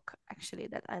a book actually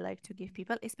that I like to give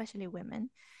people, especially women.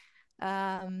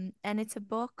 And it's a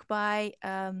book by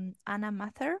Anna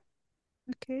Mather.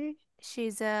 Okay.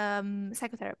 She's a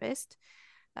psychotherapist,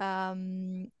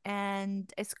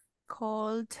 and it's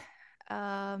called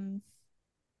um,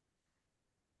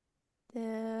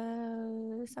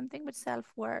 the something with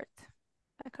self-worth.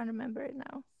 I can't remember it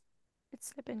now. It's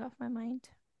slipping off my mind.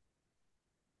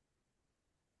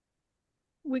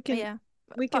 We But can yeah,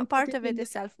 we can put part it of in it the is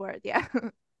self-worth. Yeah.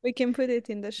 we can put it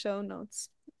in the show notes.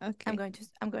 Okay.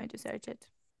 I'm going to search it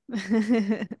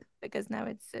because now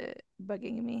it's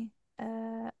bugging me.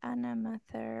 Anna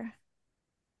Mather.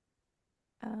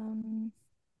 Um,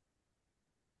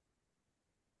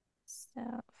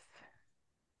 self.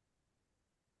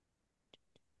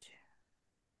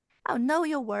 Oh, know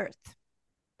your worth.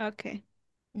 Okay.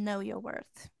 Know your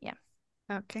worth. Yeah,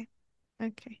 Okay.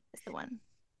 Okay. that's the one.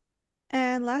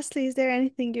 And lastly, is there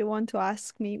anything you want to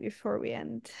ask me before we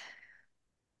end?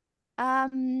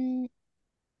 Um,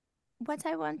 what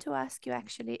I want to ask you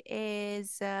actually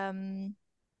is,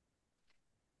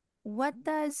 what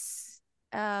does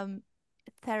um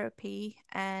therapy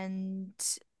and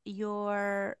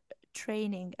your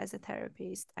training as a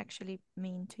therapist actually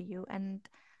mean to you, and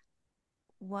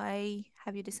why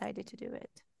have you decided to do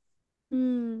it?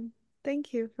 Hmm.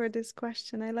 Thank you for this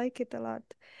question. I like it a lot.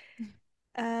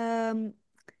 Um,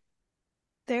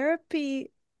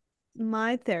 therapy,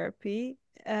 my therapy,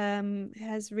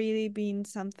 has really been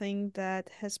something that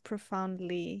has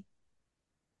profoundly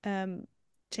um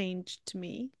changed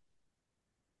me.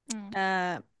 Mm,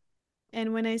 Uh,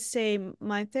 and when I say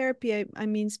my therapy, I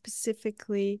mean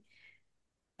specifically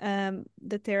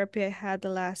the therapy I had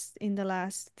in the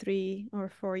last 3 or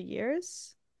 4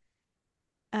 years,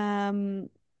 um,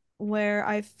 where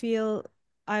I feel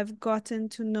I've gotten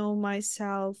to know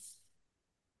myself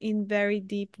in very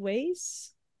deep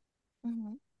ways.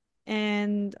 mhm,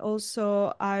 And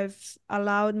also, I've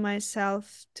allowed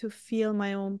myself to feel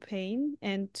my own pain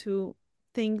and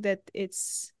think that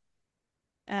it's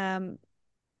um,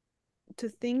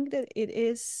 think that it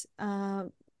is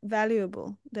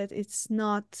valuable, that it's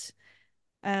not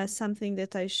something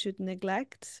that I should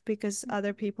neglect because mhm,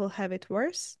 other people have it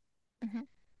worse. mhm.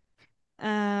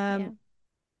 Yeah. Um,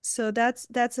 so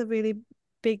that's a really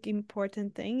big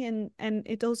important thing, and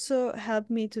it also helped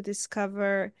me to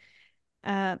discover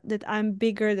that I'm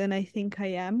bigger than I think I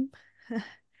am.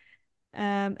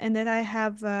 And that I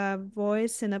have a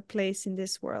voice and a place in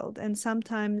this world. And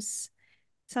sometimes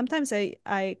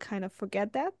I kind of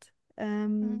forget that.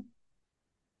 Um, Mhm,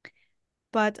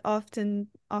 but often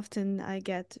I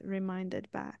get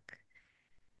reminded back.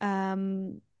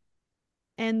 Um,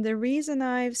 and the reason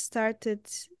I've started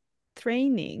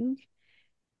training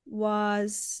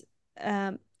was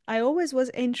I always was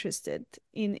interested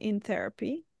in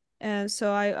therapy.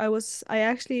 So I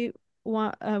actually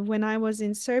when I was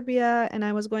in Serbia and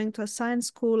I was going to a science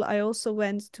school, I also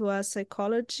went to a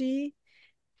psychology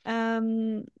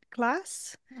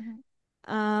class. mhm,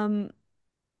 Um,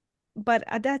 but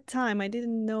at that time, I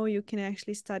didn't know you can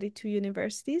actually study 2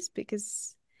 universities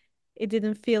because it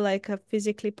didn't feel like a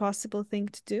physically possible thing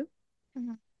to do.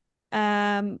 mhm,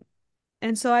 Um,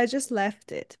 And so I just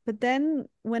left it. But then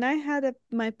when I had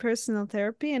my personal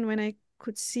therapy and when I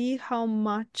could see how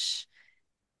much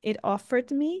it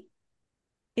offered me,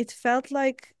 it felt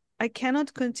like I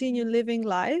cannot continue living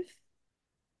life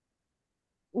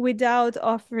without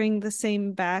offering the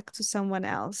same back to someone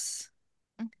else.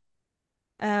 mhm,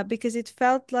 Because it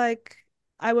felt like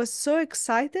I was so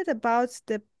excited about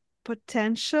the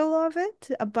potential of it,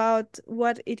 about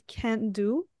what it can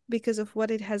do because of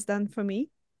what it has done for me,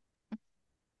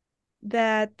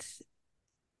 that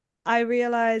I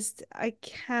realized I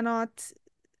cannot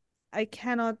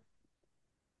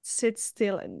sit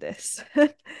still in this.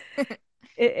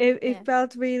 It Yeah.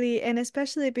 felt really, and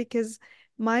especially because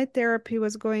my therapy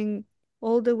was going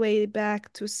all the way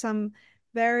back to some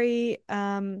very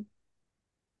um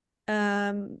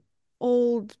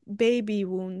old baby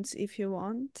wounds, if you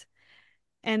want.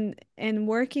 And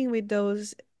working with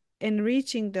those and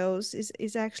reaching those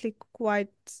is actually quite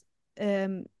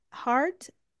hard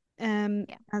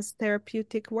Yeah. as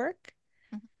therapeutic work.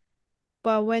 Mhm,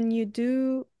 But when you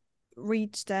do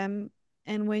reach them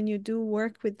and when you do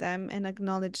work with them and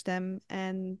acknowledge them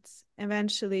and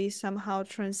eventually somehow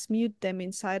transmute them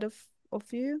inside of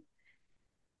you,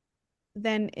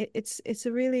 then it's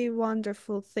a really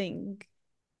wonderful thing.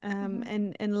 mhm.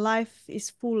 And life is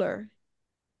fuller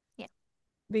Yeah.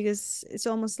 because it's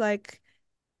almost like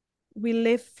I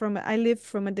live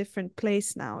from a different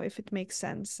place now, if it makes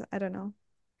sense. I don't know.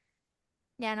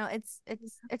 Yeah, no,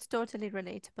 it's totally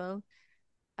relatable.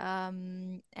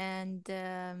 And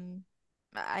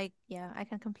I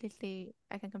can completely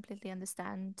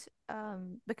understand,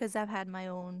 because I've had my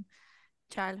own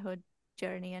childhood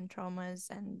journey and traumas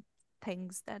and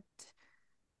things that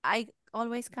I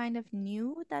always kind of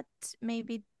knew that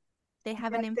maybe they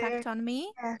have Yeah, an impact there. on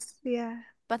me, Yes, yeah,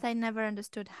 but I never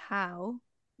understood how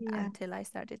yeah, until I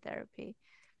started therapy.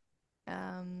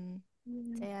 Um,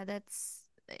 yeah, so yeah, that's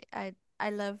I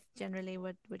love generally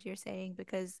what you're saying,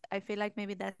 because I feel like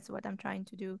maybe that's what I'm trying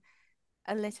to do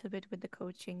a little bit with the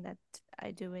coaching that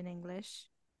I do in English,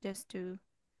 just to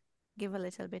give a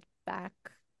little bit back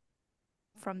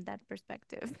from that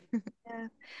perspective. yeah.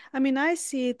 I mean, I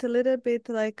see it a little bit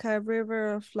like a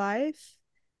river of life.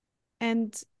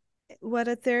 And what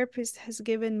a therapist has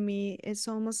given me is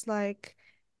almost like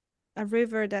a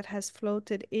river that has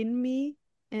floated in me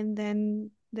and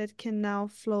then that can now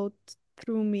float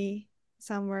through me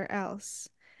somewhere else.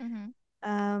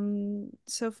 Mm-hmm.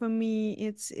 So for me,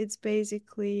 it's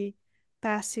basically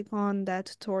passing on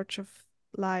that torch of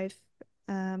life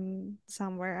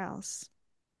somewhere else.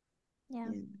 Yeah.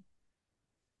 Yeah.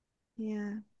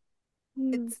 Yeah.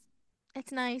 Mm. It's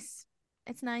it's nice.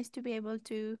 It's nice to be able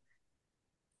to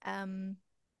um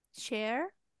share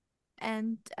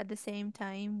and at the same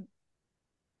time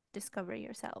discover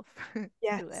yourself through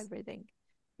Yes, everything.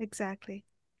 exactly.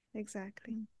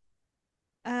 Exactly.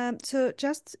 Mm. So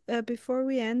just before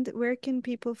we end, where can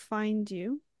people find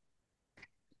you?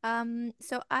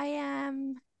 So I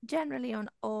am generally on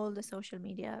all the social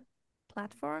media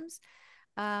platforms.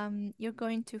 You're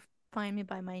going to find me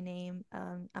by my name,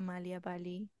 Amalia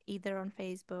Bhalli, either on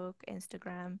Facebook,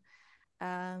 Instagram,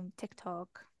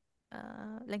 TikTok,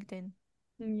 LinkedIn,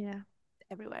 Yeah.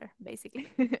 everywhere, basically.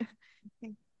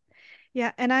 Okay.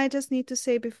 Yeah, and I just need to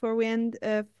say before we end,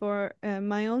 for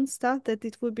my own stuff, that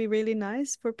it would be really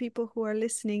nice for people who are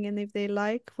listening and if they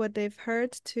like what they've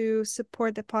heard to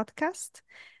support the podcast.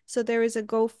 So there is a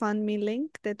GoFundMe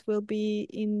link that will be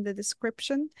in the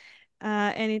description.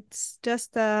 And it's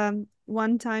just a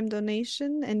one-time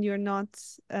donation, and you're not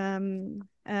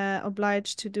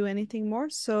obliged to do anything more.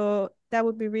 So that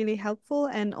would be really helpful.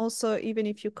 And also, even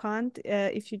if you can't,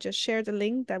 if you just share the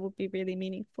link, that would be really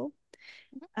meaningful.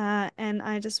 And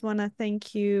I just want to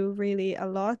thank you really a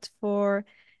lot for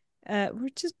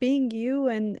just being you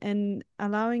and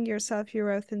allowing yourself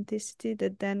your authenticity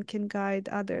that then can guide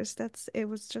others. It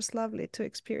was just lovely to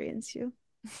experience you.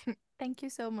 Thank you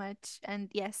so much. And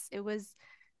yes, it was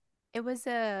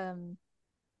I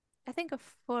think a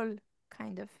full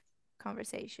kind of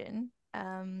conversation.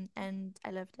 And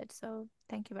I loved it. So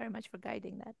thank you very much for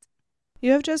guiding that.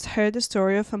 You have just heard the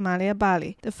story of Amalia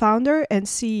Bali, the founder and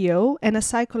CEO and a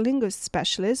psycholinguist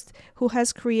specialist who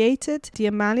has created the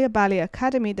Amalia Bali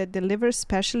Academy that delivers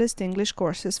specialist English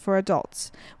courses for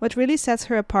adults. What really sets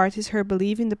her apart is her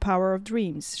belief in the power of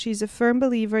dreams. She's a firm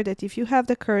believer that if you have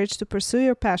the courage to pursue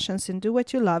your passions and do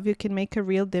what you love, you can make a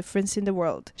real difference in the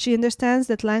world. She understands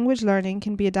that language learning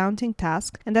can be a daunting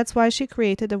task, and that's why she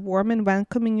created a warm and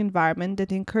welcoming environment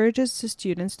that encourages the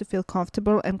students to feel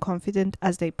comfortable and confident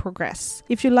as they progress.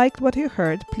 If you liked what you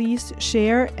heard, please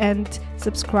share and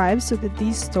subscribe so that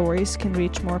these stories can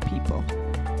reach more people.